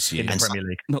cash. Not this year. In the Premier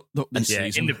League. Not this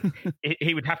season.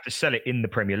 He would have to sell it in the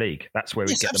Premier League. That's where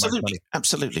he'd get the most money.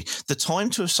 Absolutely. The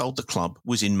time to have sold the club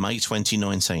was in May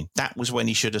 2019. That was when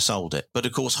he should have sold it. But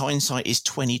of course, hindsight is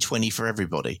 20/20 for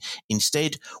everybody.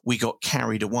 Instead, we got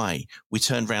carried away. We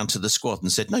turned round to the squad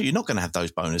and said, no, you're not going to have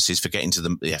those bonuses for getting to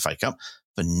the FA Cup,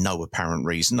 for no apparent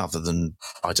reason other than,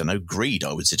 I don't know, greed,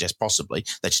 I would suggest possibly.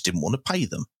 They just didn't want to pay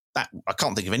them. That I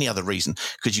can't think of any other reason,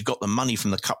 because you got the money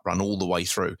from the cup run all the way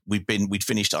through. We'd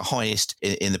finished our highest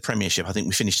in the Premiership. I think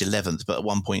we finished 11th, but at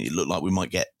one point it looked like we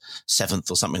might get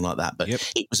 7th or something like that. But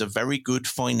It was a very good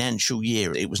financial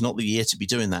year. It was not the year to be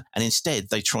doing that. And instead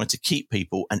they tried to keep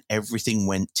people, and everything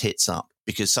went tits up,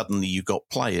 because suddenly you got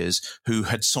players who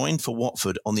had signed for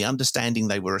Watford on the understanding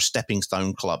they were a stepping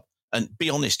stone club. And be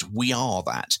honest, we are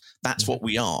that. That's what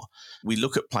we are. We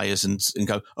look at players and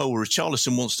go, oh, well,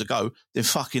 Richarlison wants to go, then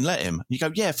fucking let him. You go,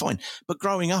 yeah, fine. But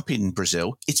growing up in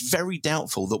Brazil, it's very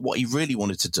doubtful that what he really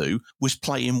wanted to do was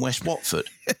play in West Watford.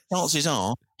 Chances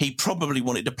are he probably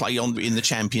wanted to play in the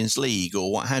Champions League or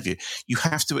what have you. You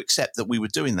have to accept that we were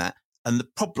doing that. And the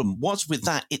problem was with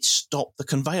that, it stopped the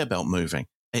conveyor belt moving.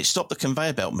 It stopped the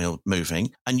conveyor belt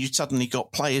moving, and you suddenly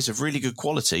got players of really good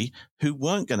quality who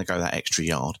weren't going to go that extra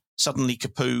yard. Suddenly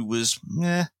Capoue was,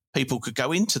 people could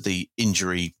go into the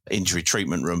injury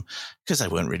treatment room because they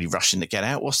weren't really rushing to get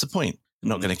out. What's the point? They're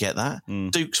not going to get that.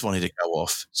 Dukes wanted to go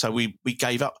off. So we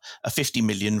gave up a 50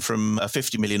 million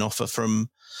offer from,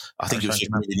 I think it was 50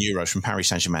 million euros from Paris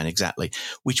Saint-Germain, exactly,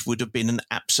 which would have been an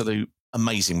absolute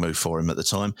amazing move for him at the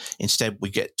time. Instead, we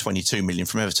get 22 million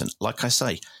from Everton. Like I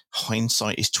say,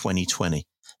 hindsight is 20/20.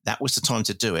 That was the time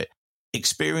to do it.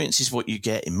 Experience is what you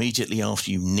get immediately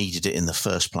after you needed it in the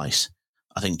first place.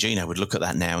 I think Gino would look at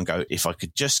that now and go, if I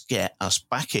could just get us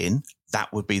back in,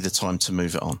 that would be the time to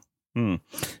move it on.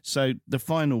 So the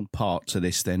final part to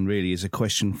this then really is a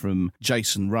question from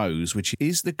Jason Rose, which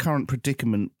is the current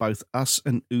predicament both us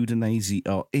and Dnsye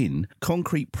are in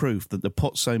concrete proof that the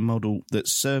Pozzo model that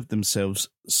served themselves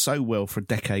so well for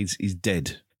decades is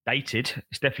dead? dated.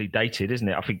 It's definitely dated, isn't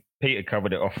it? I think Peter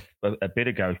covered it off a bit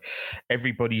ago.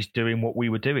 Everybody's doing what we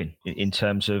were doing in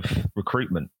terms of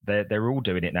recruitment. They're all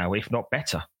doing it now, if not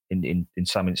better in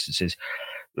some instances.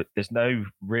 But there's no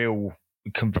real,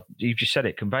 you just said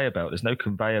it, conveyor belt. There's no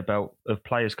conveyor belt of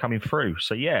players coming through.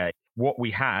 So yeah, what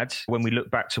we had when we look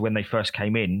back to when they first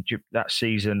came in that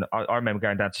season, I remember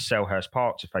going down to Selhurst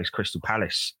Park to face Crystal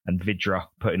Palace and Vidra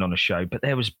putting on a show. But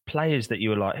there was players that you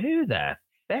were like, who there?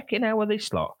 Fucking hell, were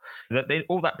this lot?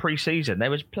 All that pre-season,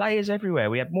 there was players everywhere.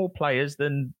 We had more players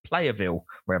than Playerville,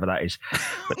 wherever that is.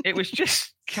 But it was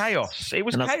just chaos. It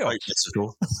was chaos.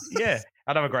 Yeah,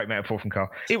 another great metaphor from Carl.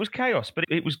 It was chaos, but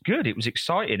it was good. It was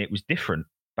exciting. It was different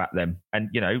back then. And,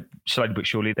 slowly but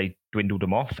surely they dwindled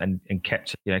them off and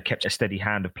kept a steady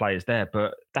hand of players there.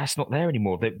 But that's not there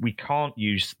anymore. That we can't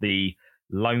use the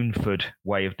Loanford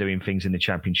way of doing things in the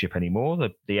Championship anymore.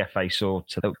 The FA saw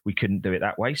that we couldn't do it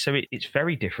that way. So it's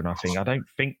very different, I think. I don't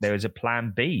think there is a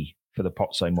plan B for the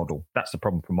Pozzo model. That's the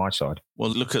problem from my side.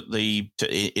 Well, look at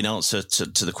in answer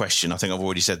to the question, I think I've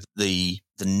already said the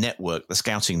network, the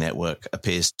scouting network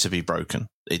appears to be broken.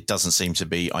 It doesn't seem to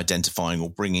be identifying or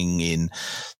bringing in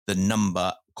the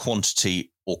number,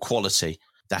 quantity or quality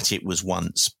that it was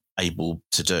once able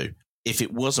to do. If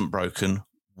it wasn't broken,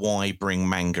 why bring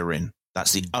Manga in?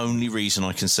 That's the only reason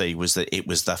I can see, was that it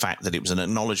was the fact that it was an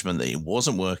acknowledgement that it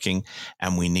wasn't working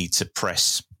and we need to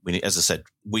press. As I said,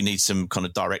 we need some kind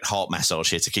of direct heart massage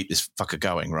here to keep this fucker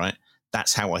going, right?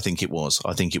 That's how I think it was.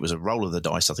 I think it was a roll of the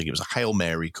dice. I think it was a Hail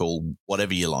Mary call,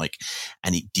 whatever you like,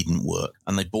 and it didn't work.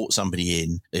 And they brought somebody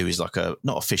in who is like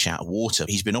not a fish out of water.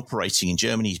 He's been operating in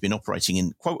Germany. He's been operating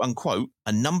in, quote unquote,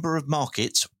 a number of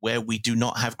markets where we do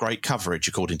not have great coverage,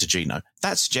 according to Gino.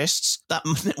 That suggests that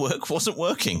network wasn't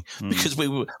working because we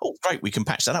were, great, we can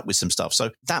patch that up with some stuff. So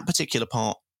that particular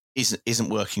part isn't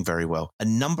working very well. A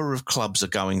number of clubs are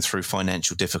going through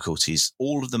financial difficulties.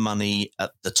 All of the money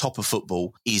at the top of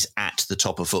football is at the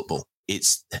top of football.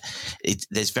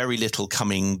 There's very little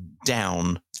coming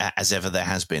down as ever there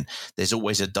has been. There's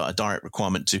always a direct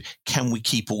requirement to, can we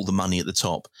keep all the money at the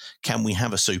top? Can we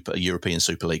have a European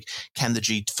Super League? Can the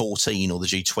G14 or the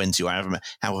G20 or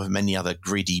however many other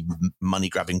greedy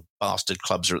money-grabbing bastard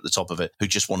clubs are at the top of it who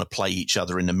just want to play each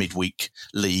other in a midweek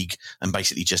league and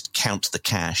basically just count the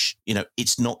cash?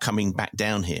 It's not coming back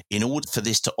down here. In order for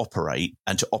this to operate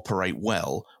and to operate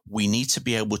well, we need to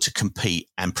be able to compete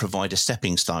and provide a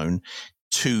stepping stone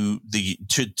to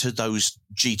those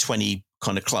G20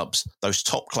 kind of clubs, those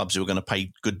top clubs who are going to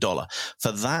pay good dollar.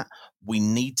 For that, we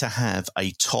need to have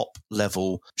a top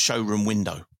level showroom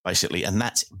window, basically, and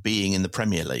that's being in the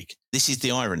Premier League. This is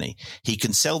the irony. He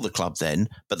can sell the club then,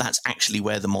 but that's actually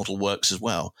where the model works as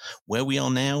well. Where we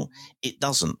are now, it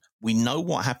doesn't. We know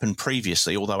what happened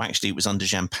previously, although actually it was under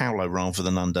Gianpaolo rather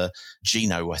than under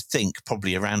Gino, I think,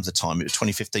 probably around the time. It was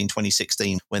 2015,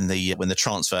 2016 when the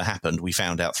transfer happened. We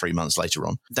found out 3 months later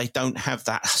on. They don't have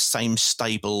that same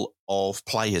stable of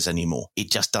players anymore. It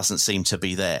just doesn't seem to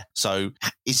be there. So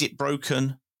is it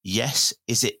broken? Yes.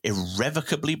 Is it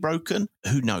irrevocably broken?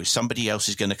 Who knows? Somebody else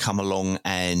is going to come along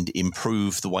and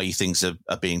improve the way things are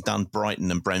being done. Brighton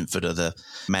and Brentford are the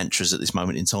mantras at this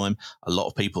moment in time. A lot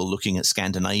of people looking at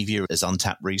Scandinavia as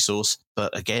untapped resource.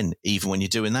 But again, even when you're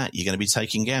doing that, you're going to be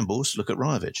taking gambles. Look at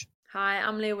Rajovic. Hi,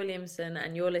 I'm Leah Williamson,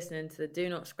 and you're listening to the Do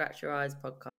Not Scratch Your Eyes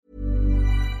podcast.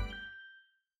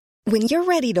 When you're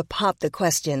ready to pop the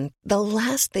question, the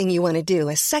last thing you want to do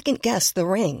is second-guess the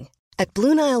ring. At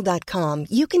BlueNile.com,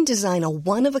 you can design a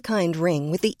one-of-a-kind ring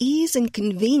with the ease and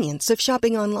convenience of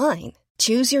shopping online.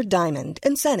 Choose your diamond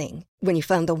and setting. When you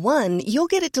find the one, you'll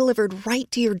get it delivered right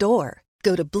to your door.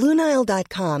 Go to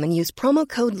BlueNile.com and use promo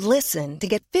code LISTEN to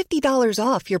get $50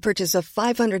 off your purchase of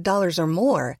 $500 or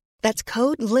more. That's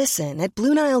code LISTEN at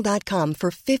BlueNile.com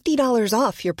for $50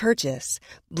 off your purchase.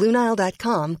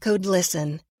 BlueNile.com, code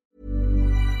LISTEN.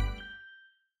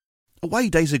 Away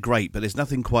days are great, but there's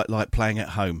nothing quite like playing at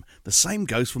home. The same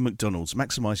goes for McDonald's.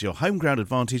 Maximise your home ground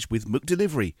advantage with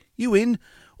McDelivery. You in?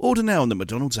 Order now on the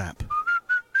McDonald's app.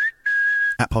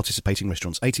 At participating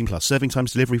restaurants, 18 plus. Serving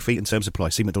times, delivery fee and terms apply.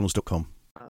 See mcdonalds.com.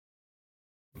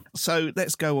 So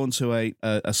let's go on to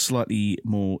a slightly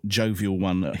more jovial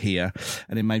one here,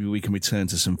 and then maybe we can return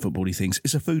to some football-y things.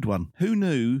 It's a food one. Who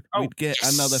knew we'd get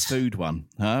another food one?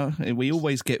 Huh? We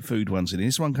always get food ones in.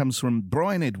 This one comes from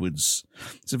Brian Edwards.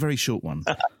 It's a very short one.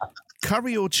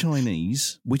 Curry or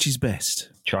Chinese, which is best?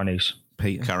 Chinese.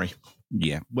 Peter? Curry.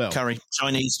 Yeah, well, curry,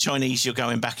 Chinese. You're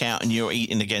going back out and you're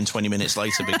eating again 20 minutes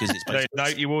later because it's no.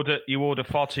 You order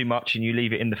far too much and you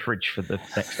leave it in the fridge for the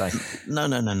next day. No,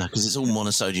 because it's all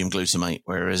monosodium glutamate.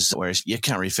 Whereas your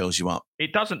curry fills you up.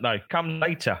 It doesn't, though. Come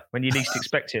later when you least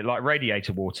expect it, like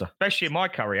radiator water, especially in my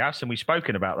curry house, and we've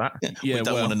spoken about that. We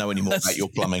don't want to know any more about your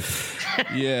plumbing.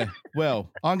 Yeah.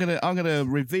 Well, I'm gonna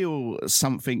reveal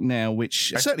something now,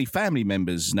 which certainly family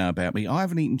members know about me. I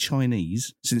haven't eaten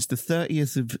Chinese since the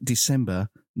 30th of December,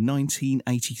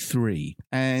 1983.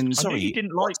 And I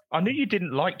knew you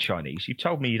didn't like Chinese. You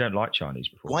told me you don't like Chinese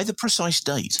before. Why the precise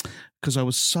date? Because I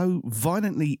was so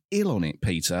violently ill on it,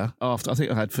 Peter, after I think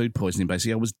I had food poisoning,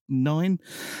 basically. I was 9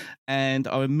 and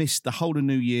I missed the whole of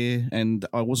New Year and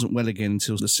I wasn't well again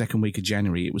until the second week of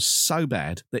January. It was so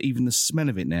bad that even the smell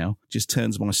of it now just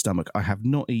turns my stomach. I have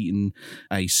not eaten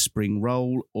a spring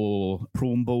roll or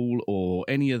prawn ball or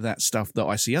any of that stuff that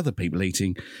I see other people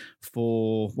eating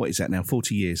for, what is that now,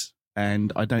 40 years.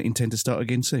 And I don't intend to start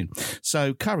again soon.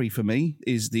 So curry for me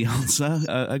is the answer.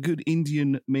 A good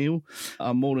Indian meal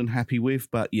I'm more than happy with.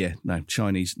 But yeah, no,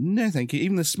 Chinese, no thank you.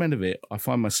 Even the smell of it, I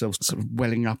find myself sort of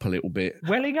welling up a little bit.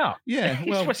 Welling up? Yeah.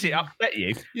 Well, does it upset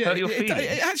you? Yeah,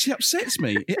 it actually upsets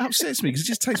me. It upsets me because it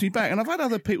just takes me back. And I've had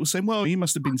other people saying, well, you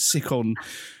must have been sick on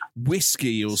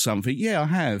whiskey or something. Yeah, I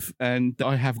have. And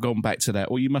I have gone back to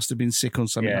that. Or you must have been sick on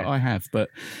something. Yeah. I have. But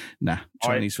nah,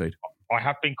 Chinese food. I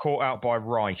have been caught out by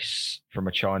rice from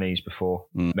a Chinese before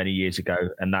many years ago,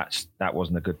 and that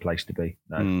wasn't a good place to be.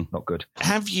 No, not good.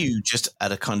 Have you just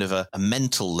at a kind of a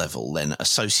mental level then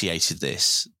associated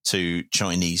this to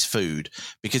Chinese food?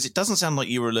 Because it doesn't sound like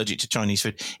you were allergic to Chinese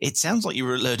food. It sounds like you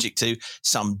were allergic to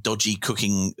some dodgy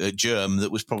cooking germ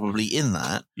that was probably in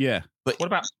that. Yeah. But what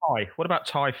about Thai? What about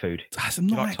Thai food? I'm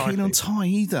not that keen on Thai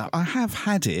either. I have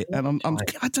had it, and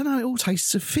I don't know. It all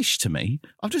tastes of fish to me.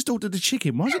 I've just ordered the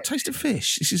chicken. Why does it taste of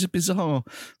fish? This is a bizarre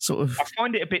sort of. I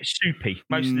find it a bit soupy.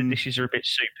 Most of the dishes are a bit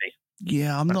soupy.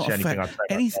 Yeah, I'm not a fan.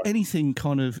 Anything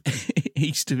kind of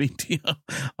east of India,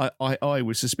 I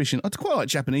with suspicion. I quite like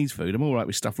Japanese food. I'm all right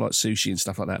with stuff like sushi and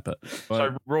stuff like that. But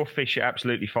so raw fish, you're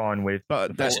absolutely fine with.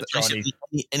 But that's Chinese.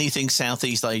 Anything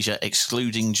Southeast Asia,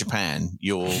 excluding Japan,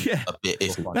 you're a bit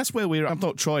iffy. That's where we're. I've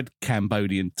not tried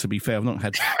Cambodian. To be fair, I've not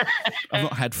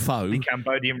had pho. The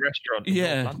Cambodian restaurant.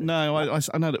 Yeah, no,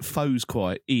 I know that pho's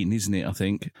quite in, isn't it? I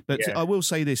think, but I will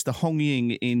say this: the Hong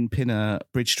Ying in Pinner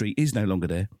Bridge Street is no longer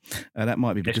there. That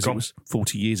might be because it was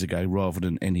 40 years ago rather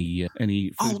than any.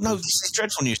 Oh no, this is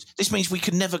dreadful news. This means we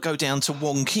can never go down to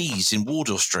Wong Keys in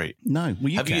Wardour Street. No, well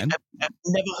you can. I've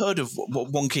never heard of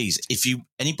Wong Keys.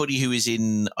 Anybody who is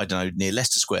in, I don't know, near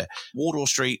Leicester Square, Wardour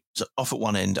Street, off at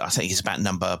one end, I think it's about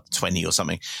number 20 or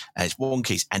something. It's Wong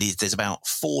Keys, and there's about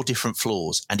 4 different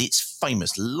floors, and it's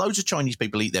famous. Loads of Chinese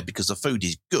people eat there because the food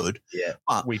is good. Yeah,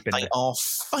 but they are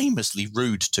famously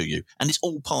rude to you, and it's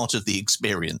all part of the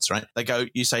experience, right? They go,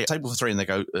 you say table for 3, and they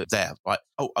go there, right?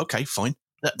 Oh, okay, fine.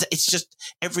 It's just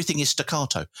everything is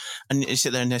staccato, and you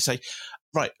sit there and they say,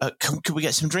 right, can we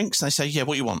get some drinks? And they say, yeah,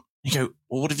 what do you want? You go,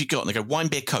 well, what have you got? And they go, wine,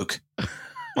 beer, Coke.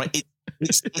 Right?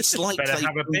 It's like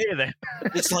have a beer then.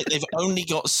 It's like they've only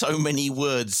got so many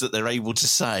words that they're able to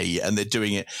say, and they're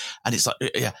doing it. And it's like,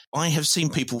 yeah, I have seen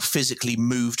people physically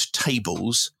moved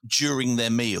tables during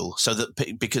their meal, so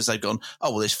that because they've gone,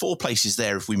 oh well, there's 4 places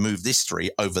there. If we move this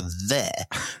 3 over there,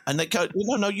 and they go,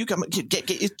 no, you come get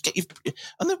your,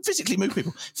 and they physically move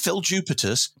people. Phil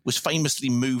Jupiter's was famously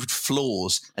moved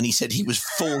floors, and he said he was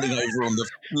falling over on the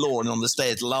floor and on the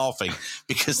stairs laughing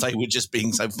because they were just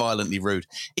being so violently rude.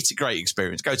 It's a great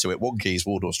experience. Go to it. Wong Keys,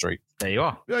 Wardour Street. There you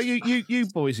are. Well, you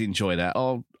boys enjoy that.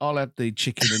 I'll have the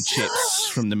chicken and chips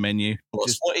from the menu.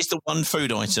 What is the one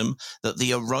food item that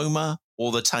the aroma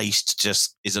or the taste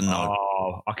just is a no?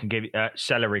 Oh, I can give you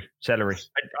celery.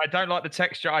 I don't like the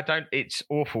texture. It's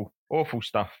awful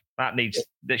stuff. That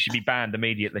should be banned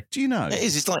immediately. Do you know? It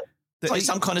is. It's like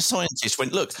some kind of scientist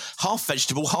went, look, half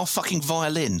vegetable, half fucking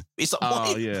violin. It's like,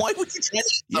 why would you tell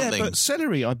something? Yeah, but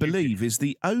celery, I believe, is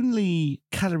the only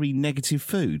calorie-negative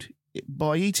food.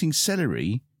 By eating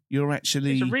celery, you're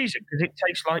actually... There's a reason, because it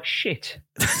tastes like shit.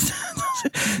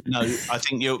 No, I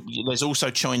think there's also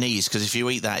Chinese, because if you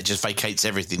eat that, it just vacates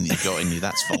everything that you've got in you.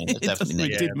 That's fine. That's definitely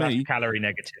negative. That's calorie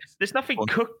negative. There's nothing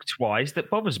cooked-wise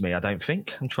that bothers me, I don't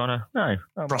think. I'm trying to...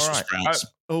 No. Brussels sprouts.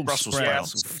 Brussels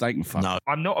sprouts. They can fuck. No.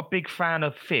 I'm not a big fan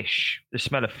of fish, the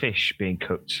smell of fish being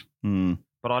cooked.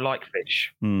 But I like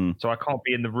fish. So I can't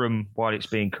be in the room while it's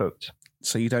being cooked.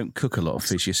 So you don't cook a lot of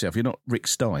fish yourself? You're not Rick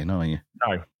Stein, are you?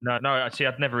 No. See,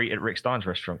 I'd never eat at Rick Stein's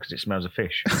restaurant because it smells of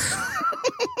fish.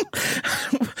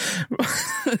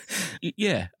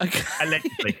 Yeah. Okay.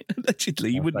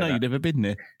 Allegedly. You would know you'd never been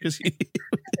there.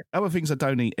 Other things I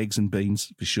don't eat, eggs and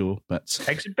beans for sure. But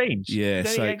eggs and beans. Yeah, you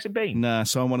don't eat eggs and beans. Nah,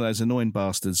 so I'm one of those annoying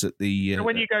bastards at the. So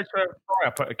when you go to a fry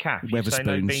up at a cafe, you say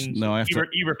no Weatherspoons. beans. No, I have to.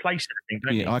 You replace everything,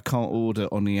 don't you? Yeah, I can't order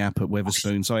on the app at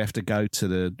Weatherspoons. I have to go to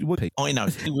the. I know.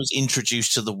 He was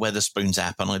introduced to the Weatherspoons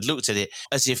app, and I looked at it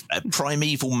as if a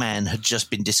primeval man had just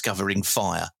been discovering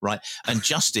fire, right? And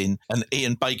Justin and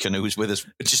Ian Bacon, who was with us,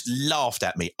 just laughed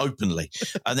at me openly.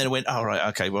 And then I went, "Oh, right,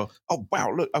 okay, well, oh,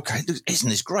 wow, look, okay, look, isn't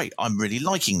this great? I'm really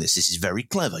liking this. This is very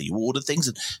clever. You order things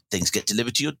and things get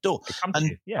delivered to your door."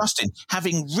 And Justin,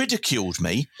 having ridiculed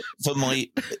me for my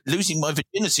losing my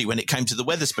virginity when it came to the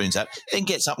Weatherspoons app, then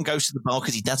gets up and goes to the bar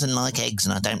because he doesn't like eggs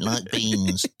and I don't like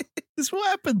beans. That's what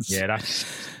happens. Yeah,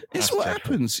 that's what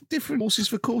happens. Different horses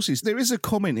for courses. There is a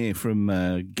comment here from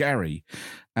Gary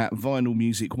at Vinyl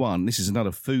Music One. This is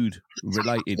another food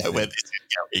related.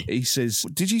 He says,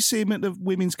 "Did you see him at the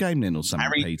women's game then, or something,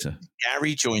 Peter?"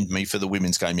 Gary joined me for the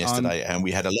women's game yesterday, and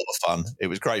we had a lot of fun. It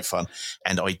was great fun,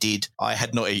 and I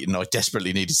had not eaten. I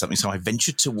desperately needed something, so I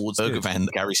ventured towards Burger Van.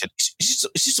 Gary said, "Is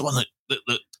this the one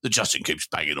that Justin keeps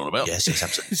banging on about?" Yes,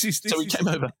 absolutely. So he came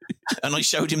over, and I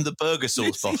showed him the burger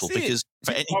sauce bottle because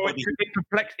for anybody,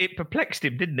 it perplexed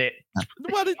him, didn't it?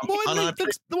 Why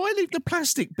leave the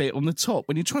plastic bit on the top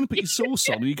when you're trying to put your sauce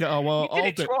on? And you go, "Oh, well,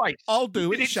 I'll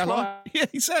do it, shall I?" Yeah,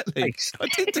 exactly. I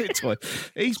did do it twice.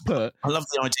 I love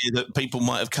the idea that people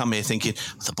might have come here thinking,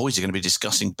 the boys are going to be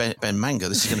discussing Ben Manga.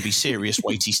 This is going to be serious,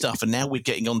 weighty stuff. And now we're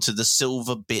getting onto the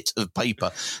silver bit of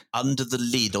paper under the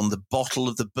lid on the bottle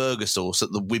of the burger sauce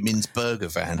at the women's burger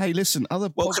van. Hey, listen,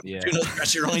 welcome. Do not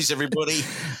scratch your eyes, everybody.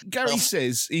 Gary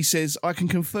says, "I can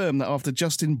confirm that after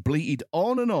Justin bleated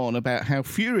on and on about how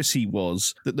furious he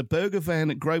was that the burger van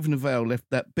at Grosvenor Vale left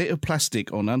that bit of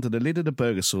plastic on under the lid of the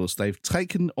burger sauce, they've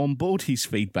taken on board his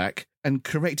feedback and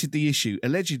corrected the issue.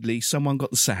 Allegedly, someone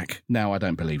got the sack." Now, I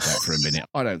don't believe that for a minute.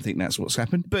 I don't think that's what's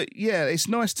happened. But yeah, it's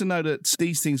nice to know that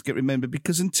these things get remembered,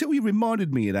 because until you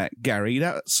reminded me of that, Gary,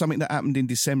 that's something that happened in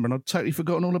December and I'd totally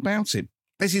forgotten all about it.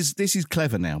 This is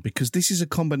clever now, because this is a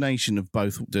combination of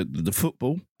both the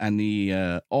football and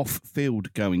the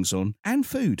off-field goings-on and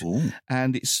food. Ooh.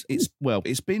 And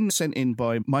it's been sent in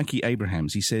by Mikey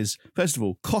Abrahams. He says, first of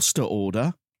all, Costa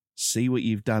order. See what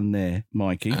you've done there,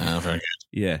 Mikey. Very good.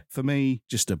 Yeah. For me,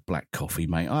 just a black coffee,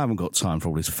 mate. I haven't got time for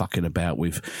all this fucking about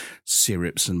with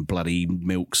syrups and bloody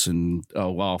milks and,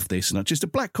 half this and that. Just a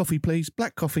black coffee, please.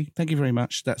 Black coffee. Thank you very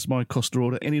much. That's my Costa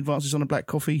order. Any advances on a black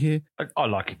coffee here? I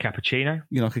like a cappuccino.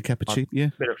 You like a cappuccino? Yeah.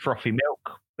 Bit of frothy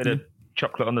milk, bit of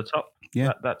chocolate on the top.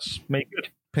 Yeah. That's me good.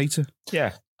 Peter?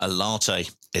 Yeah. A latte.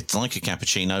 It's like a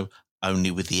cappuccino,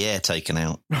 only with the air taken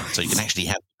out. So you can actually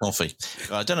have coffee.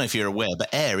 I don't know if you're aware, but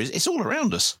air it's all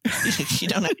around us. You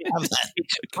don't have to have that.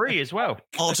 It's free as well.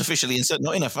 Artificially inserted,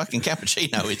 not in a fucking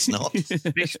cappuccino, it's not.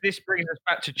 This brings us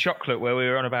back to chocolate, where we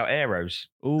were on about Aeros.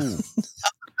 Ooh.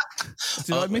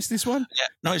 Did I miss this one? Yeah,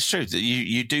 no, it's true.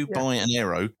 You do buy an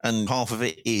Aero, and half of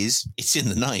it's in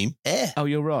the name, air. Oh,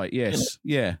 you're right. Yes,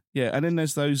 yeah. And then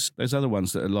there's those other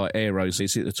ones that are like Aeros.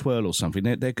 Is it a twirl or something?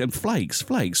 They're and flakes.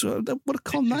 What a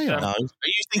con they are. No. Are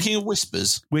you thinking of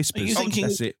Whispers? Whispers.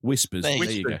 That's it. Whispers. There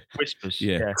you go. Whispers.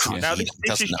 Yeah. Now this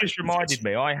has just reminded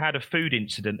me. I had a food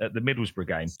incident at the Middlesbrough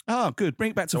game. Oh, good.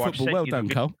 Bring it back to football. Well done,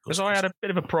 Cole. Because I had a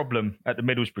bit of a problem at the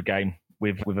Middlesbrough game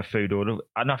with a food order,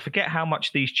 and I forget how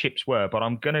much these chips were, but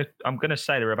I'm gonna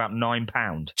say they're about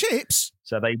 £9. Chips?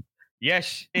 So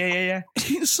yes, yeah.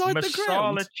 Inside the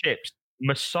ground.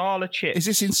 Masala chips. Is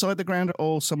this inside the ground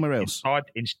or somewhere else?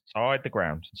 Inside the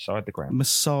ground.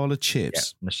 Masala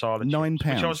chips. Yeah, masala chips.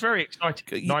 £9. Which I was very excited.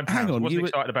 £9. Hang on, I wasn't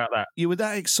excited about that. You were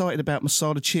that excited about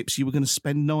masala chips, you were going to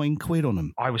spend £9 on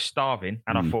them. I was starving,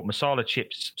 and I thought masala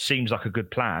chips seems like a good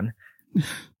plan.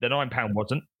 The £9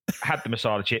 wasn't. I had the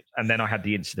masala chips, and then I had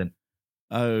the incident.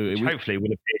 Oh, hopefully will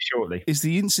appear shortly. Is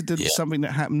the incident something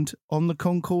that happened on the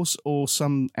concourse or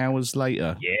some hours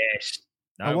later? Yes.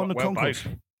 No, on the concourse.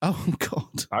 Both. Oh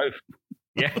God. Both.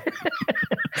 Yeah.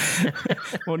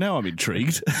 Well, now I'm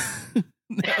intrigued.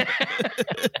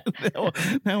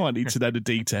 now I need to know the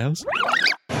details.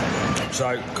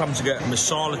 So, come to get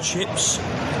masala chips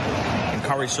and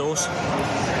curry sauce.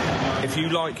 If you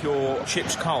like your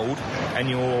chips cold and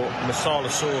your masala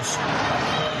sauce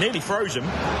nearly frozen,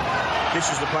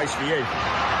 this is the place for you.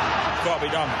 Got to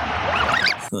be done.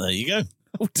 There you go.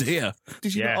 Oh dear!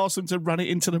 Did you not ask them to run it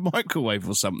into the microwave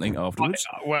or something afterwards?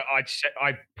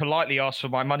 I politely asked for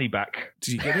my money back.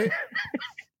 Did you get it?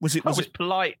 Was it? I was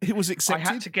polite. It was accepted.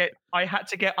 I had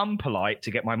to get unpolite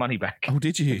to get my money back. Oh,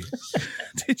 did you?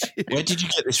 Did you? Where did you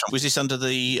get this from? Was this under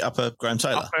the Upper Graham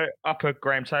Taylor? Upper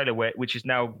Graham Taylor, which has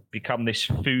now become this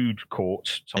food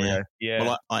court. Yeah.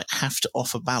 Well, I have to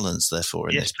offer balance, therefore.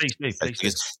 In Yes, this please do.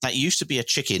 Because that used to be a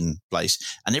chicken place,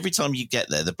 and every time you get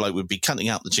there, the bloke would be cutting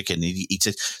out the chicken. He'd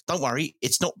say, "Don't worry,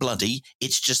 it's not bloody.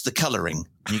 It's just the colouring."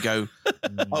 And you go,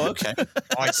 "Oh, okay."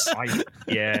 I'm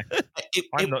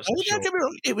not so sure. Don't get me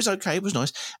wrong, it was okay. It was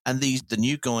nice. And the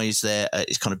new guys there,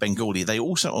 it's kind of Bengali. They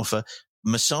also offer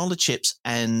masala chips,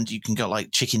 and you can go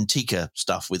like chicken tikka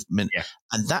stuff with mint,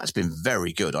 and that's been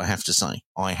very good. I have to say,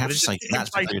 that's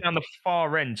been good. Down the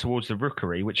far end towards the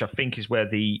Rookery, which I think is where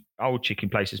the old chicken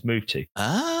place has moved to.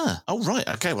 Oh right,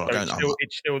 okay. Well,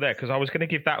 it's still there because I was going to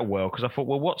give that a whirl because I thought,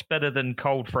 well, what's better than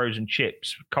cold frozen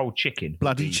chips? Cold chicken,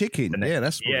 bloody chicken.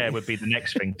 Would be the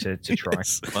next thing to try.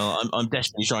 Yes. Well, I'm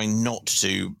definitely trying not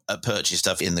to purchase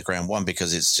stuff in the ground. One,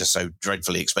 because it's just so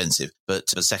dreadfully expensive, but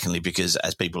secondly, because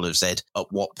as people have said, at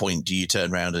what point do you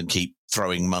turn around and keep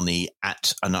throwing money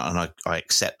at, and I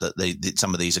accept that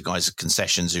some of these are guys at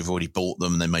concessions who've already bought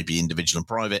them, and they may be individual and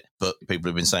private, but people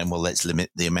have been saying, well, let's limit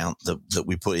the amount that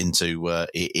we put into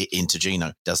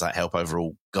Gino. Does that help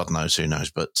overall? God knows, who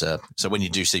knows. But so when you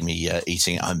do see me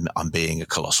eating, I'm being a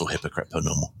colossal hypocrite per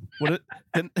normal. Well,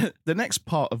 the next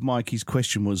part of Mikey's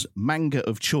question was manga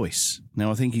of choice. Now,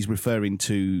 I think he's referring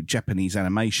to Japanese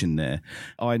animation there.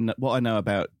 What I know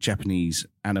about Japanese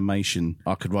animation,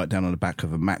 I could write down on the back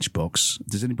of a matchbox.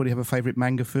 Does anybody have a favourite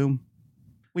manga film?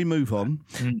 We move on.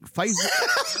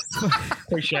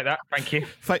 Appreciate that. Thank you.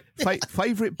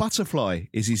 Favourite butterfly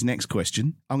is his next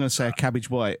question. I'm going to say a cabbage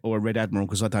white or a red admiral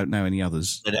because I don't know any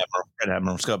others. Red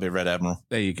admiral. It's got to be a red admiral.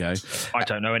 There you go. I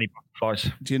don't know any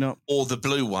butterflies. Do you not? Or the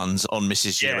blue ones on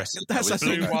Mrs. Uretta. That's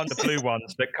the blue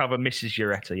ones that cover Mrs.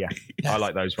 Uretta. Yeah, I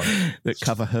like those ones. That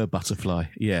cover her butterfly.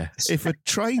 Yeah. If a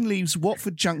train leaves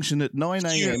Watford Junction at 9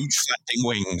 a.m. Huge flapping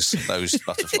wings, those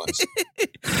butterflies.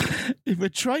 If a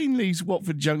train leaves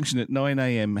Watford Junction at 9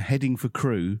 a.m. heading for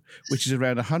Crewe, which is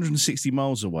around 160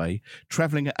 miles away,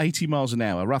 travelling at 80 miles an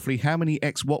hour, roughly how many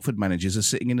ex-Watford managers are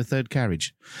sitting in the third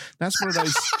carriage? That's one of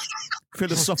those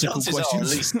philosophical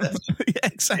questions. Yeah,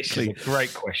 exactly. It's a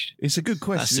great question. It's a good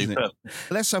question, isn't it?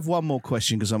 Let's have one more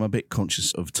question because I'm a bit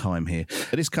conscious of time here.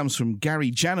 This comes from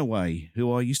Gary Janaway,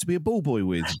 who I used to be a ball boy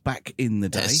with back in the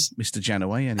day, Mr.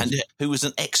 Janaway. And who was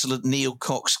an excellent Neil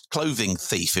Cox clothing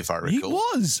thief, if I recall. He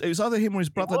was. It was either him or his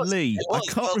brother Lee. I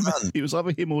can't remember. It was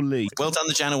either him or Lee. Well done,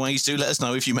 the Janaways. Do let us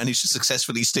know if you manage to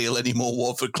successfully steal any more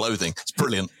Watford clothing. It's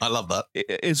brilliant. I love that.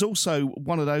 It's also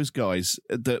one of those guys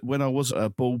that when I was a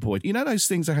ball boy, you know those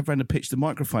things they have around the pitch, the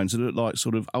microphones that look like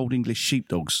sort of old English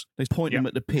sheepdogs? They point them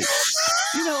at the pitch.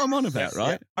 You know what I'm on about,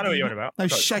 right? Yeah, I know what you're on about.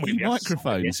 Those shaggy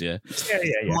microphones, yeah.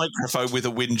 Microphone with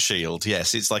a windshield.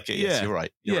 Yes, it's like, yes, you're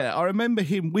right. I remember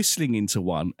him whistling into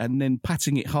one and then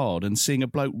patting it hard and seeing a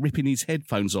bloke ripping his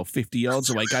headphones off 50 yards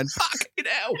away going, fucking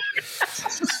hell.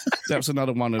 That was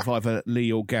another one of either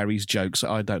Lee or Gary's jokes.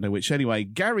 I don't know which. Anyway,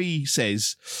 Gary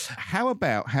says, how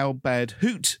about how bad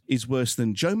Hoot is worse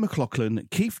than Joe McLaughlin,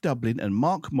 Keith Dublin and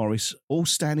Mark Morris all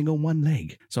standing on one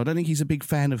leg? So I don't think he's a big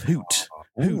fan of Hoot.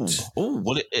 Hoot. Oh,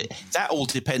 well, that all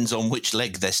depends on which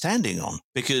leg they're standing on,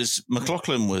 because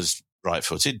McLaughlin was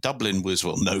right-footed. Dublin was,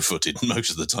 no-footed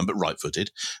most of the time, but right-footed.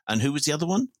 And who was the other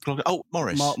one? Oh,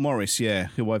 Morris. Mark Morris, yeah,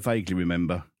 who I vaguely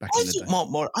remember back in the day.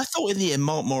 I thought in the end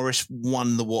Mark Morris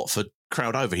won the Watford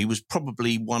crowd over. He was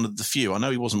probably one of the few. I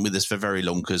know he wasn't with us for very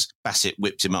long because Bassett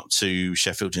whipped him up to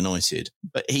Sheffield United,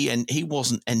 but he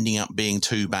wasn't ending up being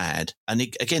too bad. And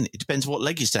it depends what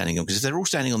leg he's standing on, because if they're all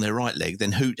standing on their right leg,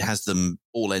 then Hoot has them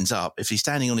all ends up. If he's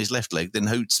standing on his left leg, then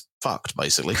Hoot's fucked,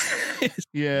 basically.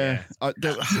 Yeah.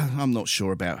 I'm not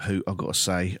sure about Hoot, I've got to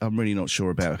say. I'm really not sure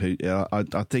about Hoot.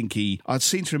 I think I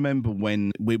seem to remember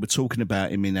when we were talking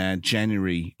about him in our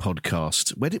January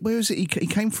podcast. Where is it? He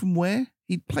came from where?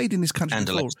 He'd played in this country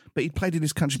before, but he'd played in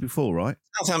this country before, right?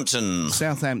 Southampton.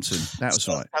 That was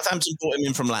right. Southampton brought him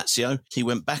in from Lazio. He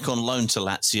went back on loan to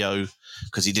Lazio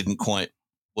because he didn't quite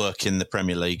work in the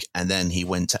Premier League, and then he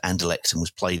went to Anderlecht and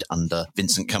was played under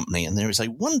Vincent Kompany. And there is a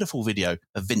wonderful video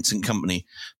of Vincent Kompany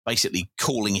basically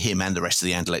calling him and the rest of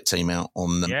the Anderlecht team out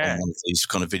on one of these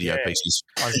kind of video pieces.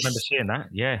 I remember seeing that,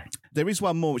 yeah. There is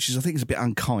one more, which is, I think, is a bit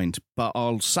unkind, but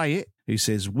I'll say it. Who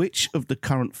says, which of the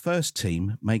current first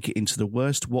team make it into the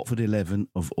worst Watford 11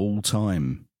 of all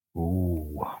time?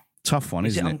 Ooh. Tough one,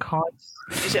 isn't it? Unkind?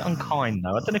 Is it unkind,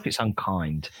 though? I don't know if it's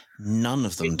unkind. None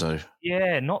of them do.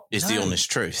 Yeah, the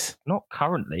honest truth. Not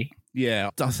currently. Yeah,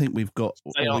 I think we've got...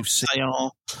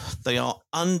 They are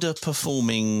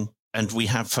underperforming and we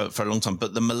have for a long time.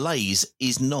 But the malaise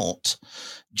is not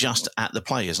just at the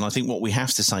players. And I think what we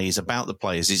have to say is about the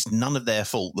players, it's none of their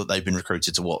fault that they've been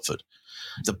recruited to Watford.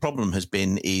 The problem has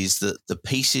been is that the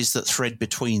pieces that thread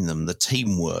between them, the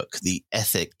teamwork, the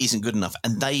ethic isn't good enough.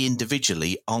 And they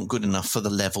individually aren't good enough for the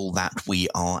level that we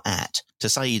are at. To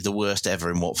say the worst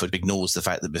ever in Watford ignores the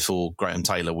fact that before Graham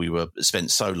Taylor, we were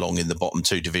spent so long in the bottom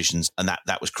two divisions, and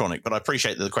that was chronic. But I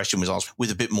appreciate that the question was asked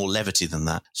with a bit more levity than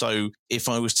that. So if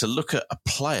I was to look at a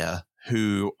player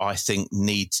who I think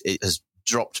has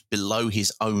dropped below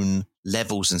his own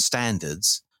levels and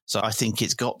standards, so I think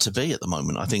it's got to be at the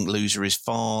moment. I think Loser is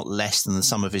far less than the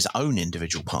sum of his own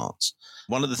individual parts.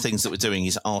 One of the things that we're doing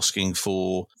is asking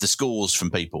for the scores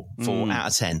from people, 4 out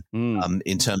of 10,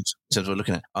 in terms of what we're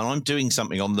looking at. And I'm doing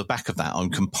something on the back of that. I'm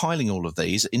compiling all of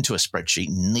these into a spreadsheet,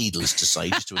 needless to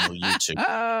say, just to annoy you two.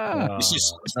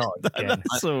 That's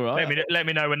all right. Let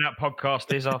me know when that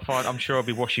podcast is. I'm sure I'll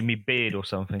be washing my beard or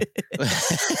something.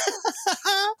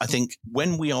 I think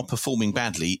when we are performing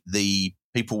badly, the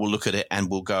people will look at it and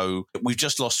will go, we've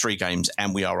just lost 3 games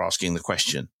and we are asking the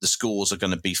question. The scores are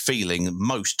going to be feeling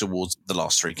most towards the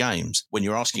last 3 games. When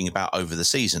you're asking about over the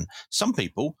season, some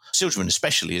people, Silverman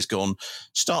especially, has gone,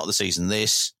 start of the season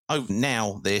this,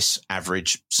 now this,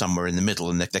 average somewhere in the middle,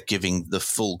 and they're giving the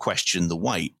full question the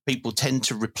weight. People tend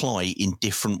to reply in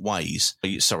different ways.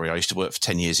 Sorry, I used to work for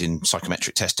 10 years in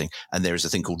psychometric testing, and there is a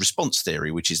thing called response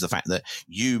theory, which is the fact that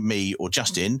you, me, or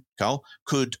Justin, Carl,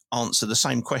 could answer the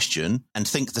same question and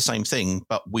think the same thing,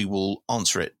 but we will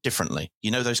answer it differently.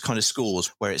 You know those kind of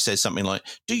scores where it says something like,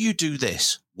 do you do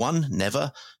this? 1,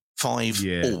 never. 5,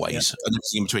 always, and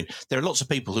everything in between. There are lots of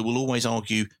people who will always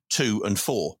argue 2 and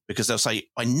 4 because they'll say,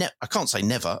 I can't say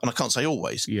never and I can't say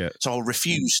always. Yeah. So I'll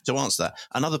refuse to answer that.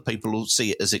 And other people will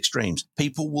see it as extremes.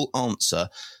 People will answer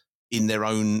in their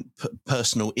own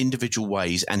personal, individual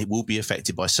ways, and it will be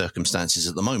affected by circumstances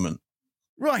at the moment.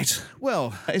 Right.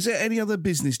 Well, is there any other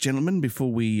business, gentlemen,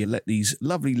 before we let these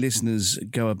lovely listeners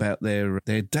go about their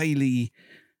daily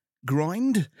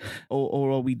grind,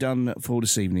 or are we done for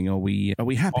this evening? Are we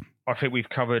happy? I think we've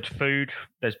covered food.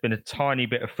 There's been a tiny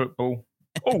bit of football.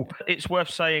 Oh, it's worth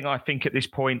saying, I think at this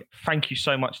point, thank you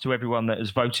so much to everyone that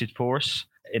has voted for us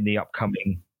in the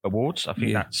upcoming awards. I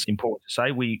think that's important to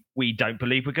say. We don't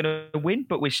believe we're going to win,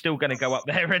 but we're still going to go up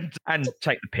there and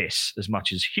take the piss as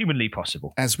much as humanly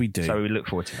possible. As we do. So we look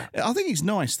forward to that. I think it's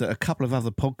nice that a couple of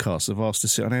other podcasts have asked to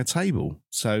sit on our table.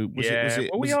 So we're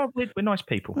nice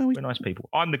people. We're nice people.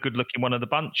 I'm the good-looking one of the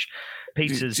bunch.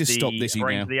 Peter's just stop this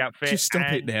brains of the outfit. Just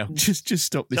stop it now. Just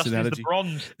stop this analogy.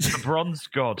 The bronze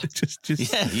god.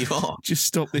 Yeah, you are. Just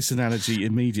stop this analogy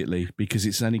immediately because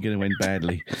it's only going to end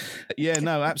badly. Yeah,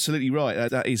 no, absolutely right.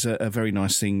 That is a very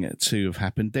nice thing to have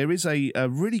happened. There is a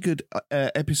really good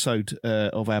episode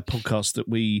of our podcast that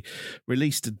we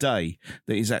released today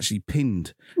that is actually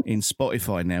pinned in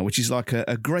Spotify now, which is like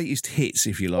a greatest hits,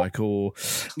 if you like, or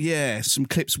some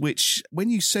clips which when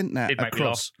you sent that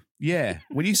across. Yeah,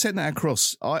 when you sent that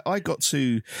across, I got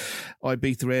to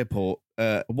Ibiza Airport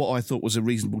what I thought was a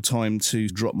reasonable time to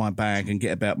drop my bag and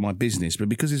get about my business. But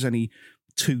because there's only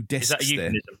 2 desks there. Is that a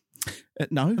euphemism?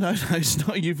 No, it's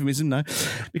not a euphemism, no.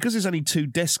 Because there's only 2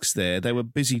 desks there, they were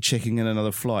busy checking in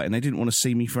another flight and they didn't want to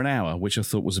see me for an hour, which I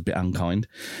thought was a bit unkind.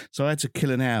 So I had to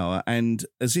kill an hour, and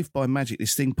as if by magic,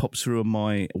 this thing pops through on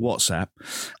my WhatsApp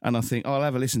and I think, I'll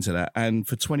have a listen to that. And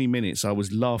for 20 minutes, I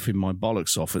was laughing my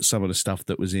bollocks off at some of the stuff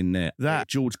that was in there. That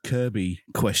George Kirby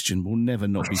question will never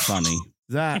not be funny.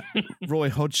 That Roy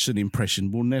Hodgson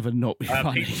impression will never not be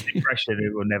funny. Impression,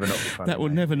 it will never not be funny. That will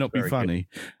never not be funny.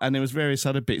 Good. And there was various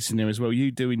other bits in there as well.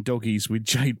 You doing doggies with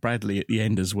Jade Bradley at the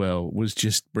end as well was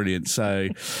just brilliant. So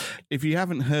if you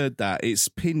haven't heard that, it's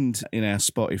pinned in our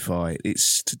Spotify.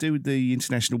 It's to do with the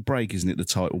international break, isn't it, the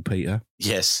title, Peter?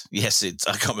 Yes. It's,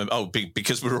 I can't remember. Oh,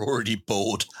 because we're already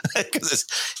bored. Because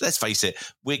let's face it,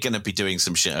 we're going to be doing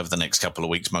some shit over the next couple of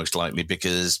weeks, most likely,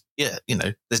 because,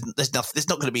 there's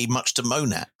not going to be much to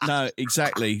moan at. No,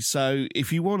 exactly. So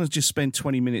if you want to just spend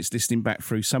 20 minutes listening back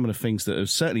through some of the things that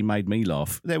have certainly made me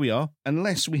laugh, there we are.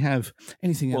 Unless we have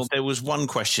anything else. Well, there was one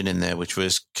question in there, which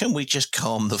was, can we just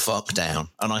calm the fuck down?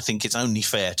 And I think it's only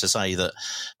fair to say that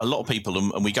a lot of people,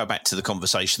 and we go back to the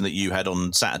conversation that you had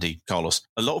on Saturday, Carlos,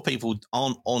 a lot of people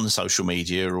aren't on social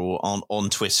media or aren't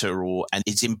on Twitter, and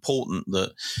it's important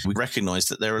that we recognise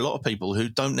that there are a lot of people who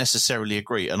don't necessarily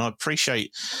agree. And I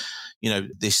appreciate,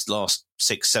 this last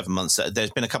 6-7 months,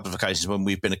 there's been a couple of occasions when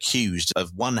we've been accused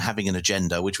of having an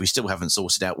agenda, which we still haven't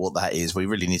sorted out what that is. We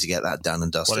really need to get that done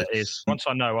and dusted. Well, it is. Once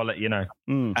I know, I'll let you know.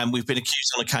 And we've been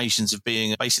accused on occasions of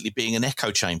being an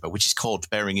echo chamber, which is COD,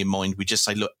 bearing in mind we just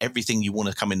say, look, everything you want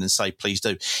to come in and say, please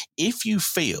do. If you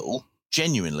feel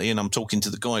genuinely, and I'm talking to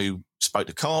the guy who spoke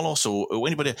to Carlos or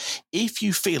anybody, if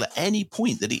you feel at any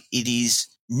point that it is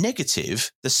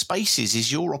negative, the Spaces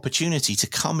is your opportunity to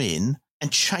come in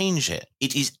and change it.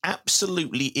 It is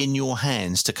absolutely in your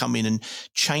hands to come in and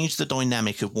change the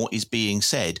dynamic of what is being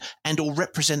said and or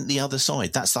represent the other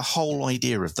side. That's the whole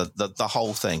idea of the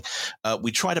whole thing.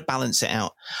 We try to balance it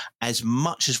out as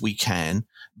much as we can,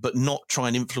 but not try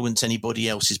and influence anybody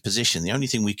else's position. The only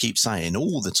thing we keep saying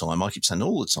all the time, I keep saying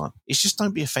all the time, is just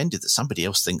don't be offended that somebody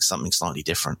else thinks something slightly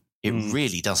different. It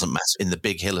really doesn't matter in the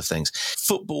big hill of things.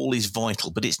 Football is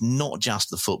vital, but it's not just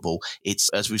the football. It's,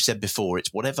 as we've said before,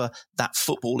 it's whatever that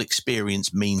football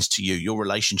experience means to you, your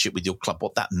relationship with your club,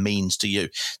 what that means to you.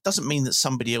 Doesn't mean that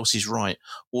somebody else is right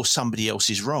or somebody else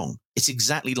is wrong. It's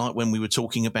exactly like when we were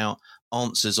talking about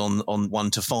answers on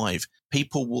 1 to 5.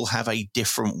 People will have a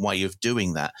different way of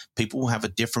doing that. People will have a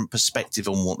different perspective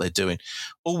on what they're doing.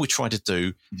 All we try to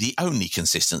do, the only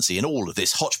consistency in all of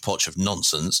this hodgepodge of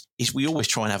nonsense, is we always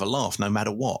try and have a laugh no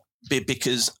matter what.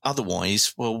 Because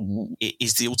otherwise, well,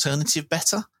 is the alternative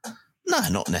better? No,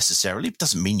 not necessarily. It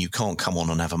doesn't mean you can't come on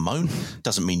and have a moan. It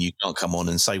doesn't mean you can't come on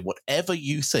and say whatever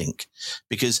you think.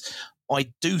 Because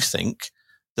I do think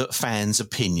that fans'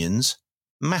 opinions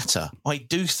matter. I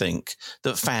do think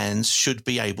that fans should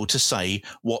be able to say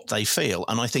what they feel.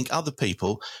 And I think other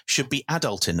people should be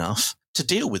adult enough to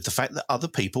deal with the fact that other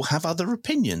people have other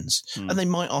opinions and they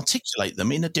might articulate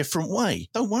them in a different way.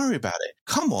 Don't worry about it.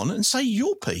 Come on and say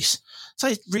your piece.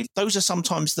 So really, those are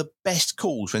sometimes the best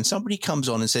calls when somebody comes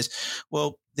on and says,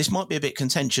 well, this might be a bit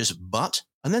contentious, but,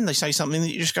 and then they say something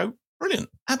that you just go, brilliant.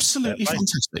 Absolutely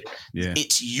fantastic. Yeah.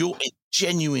 It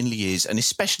genuinely is, and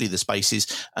especially the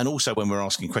Spaces. And also when we're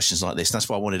asking questions like this, that's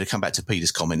why I wanted to come back to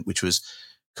Peter's comment, which was,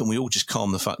 can we all just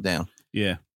calm the fuck down?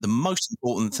 Yeah. The most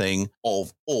important thing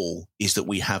of all is that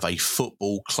we have a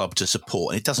football club to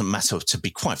support. And it doesn't matter, to be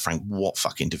quite frank, what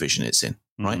fucking division it's in,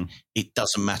 right? It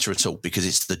doesn't matter at all because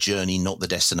it's the journey, not the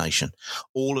destination.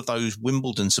 All of those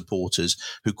Wimbledon supporters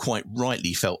who quite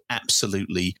rightly felt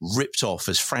absolutely ripped off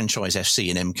as Franchise FC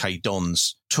and MK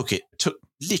Dons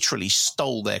literally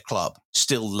stole their club,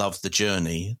 still love the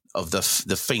journey of the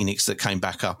Phoenix that came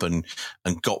back up and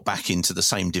got back into the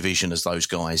same division as those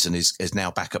guys and is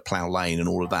now back at Plough Lane and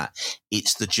all of that.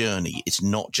 It's the journey. It's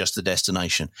not just the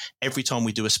destination. Every time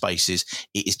we do a Spaces,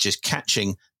 it is just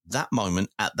catching that moment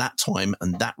at that time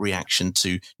and that reaction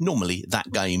to normally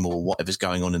that game or whatever's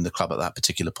going on in the club at that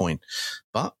particular point.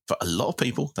 But for a lot of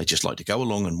people, they just like to go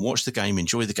along and watch the game,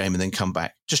 enjoy the game and then come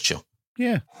back. Just chill.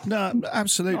 Yeah, no,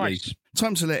 absolutely. Nice.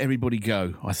 Time to let everybody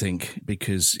go, I think,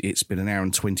 because it's been an hour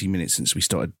and 20 minutes since we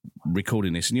started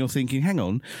recording this. And you're thinking, hang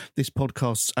on, this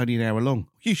podcast's only an hour long.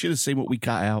 You should have seen what we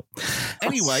cut out.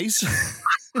 Anyways,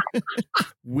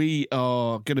 we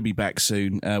are going to be back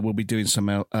soon. We'll be doing some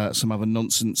other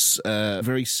nonsense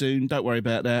very soon. Don't worry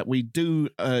about that. We do,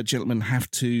 gentlemen, have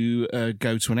to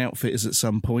go to an outfitters at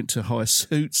some point to hire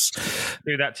suits.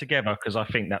 Do that together because I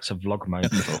think that's a vlog mode.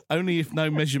 Only if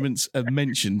no measurements are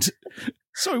mentioned.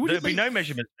 Sorry, there'll be no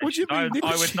measurements. What do you mean?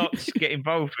 I would not get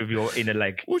involved with your inner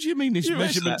leg. What do you mean this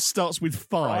measurement starts with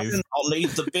 5? I'll need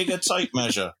the bigger tape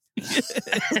measure.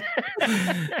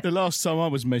 The last time I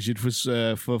was measured was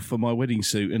for my wedding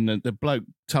suit, and the bloke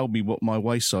told me what my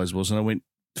waist size was, and I went,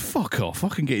 fuck off, I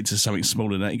can get into something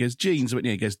smaller than that. He goes, jeans. I went,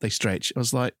 yeah. He goes, they stretch. I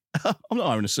was like, I'm not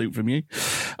hiring a suit from you.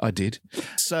 I did.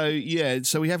 So, yeah,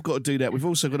 so we have got to do that. We've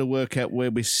also got to work out where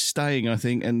we're staying, I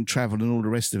think, and travel and all the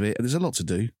rest of it. There's a lot to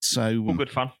do. So all good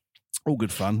fun. All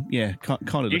good fun, yeah.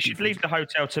 Kind of. You should leave the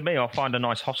hotel to me. I'll find a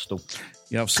nice hostel.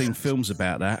 Yeah, I've seen films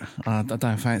about that. I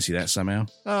don't fancy that somehow.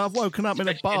 I've woken up in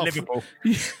a bath. In Liverpool.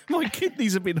 My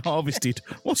kidneys have been harvested.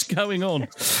 What's going on?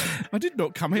 I did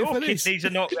not come here for this. Your kidneys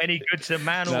are not any good to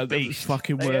man or beast.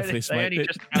 Fucking worthless, mate. They only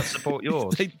just about support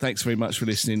yours. Thanks very much for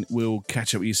listening. We'll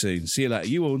catch up with you soon. See you later.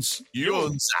 You-ons.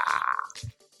 You-ons.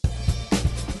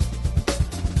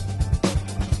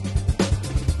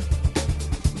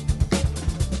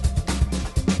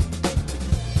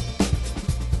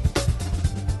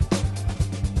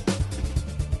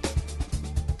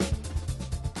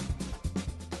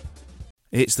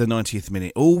 It's the 90th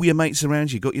minute. All your mates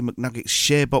around, you got your McNuggets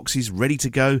share boxes ready to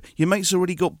go. Your mates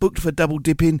already got booked for double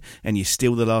dipping, and you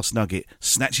steal the last nugget,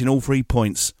 snatching all 3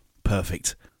 points.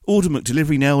 Perfect. Order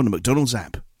McDelivery now on the McDonald's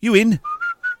app. You in?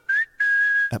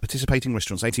 At participating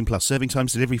restaurants, 18 plus, serving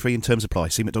times, delivery free and terms apply.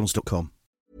 See mcdonalds.com.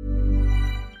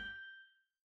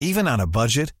 Even on a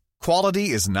budget, quality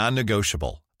is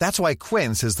non-negotiable. That's why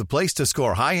Quince is the place to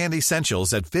score high-end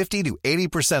essentials at 50 to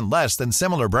 80% less than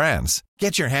similar brands.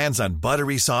 Get your hands on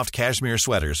buttery soft cashmere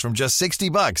sweaters from just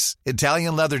 $60,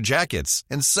 Italian leather jackets,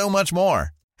 and so much more.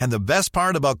 And the best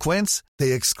part about Quince,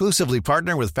 they exclusively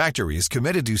partner with factories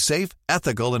committed to safe,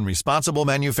 ethical, and responsible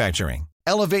manufacturing.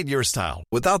 Elevate your style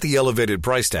without the elevated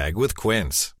price tag with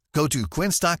Quince. Go to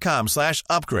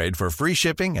quince.com/upgrade for free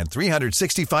shipping and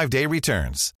 365-day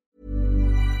returns.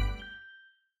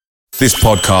 This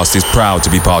podcast is proud to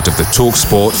be part of the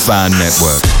TalkSport Fan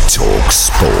Network.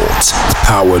 TalkSport.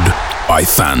 Powered by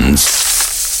fans.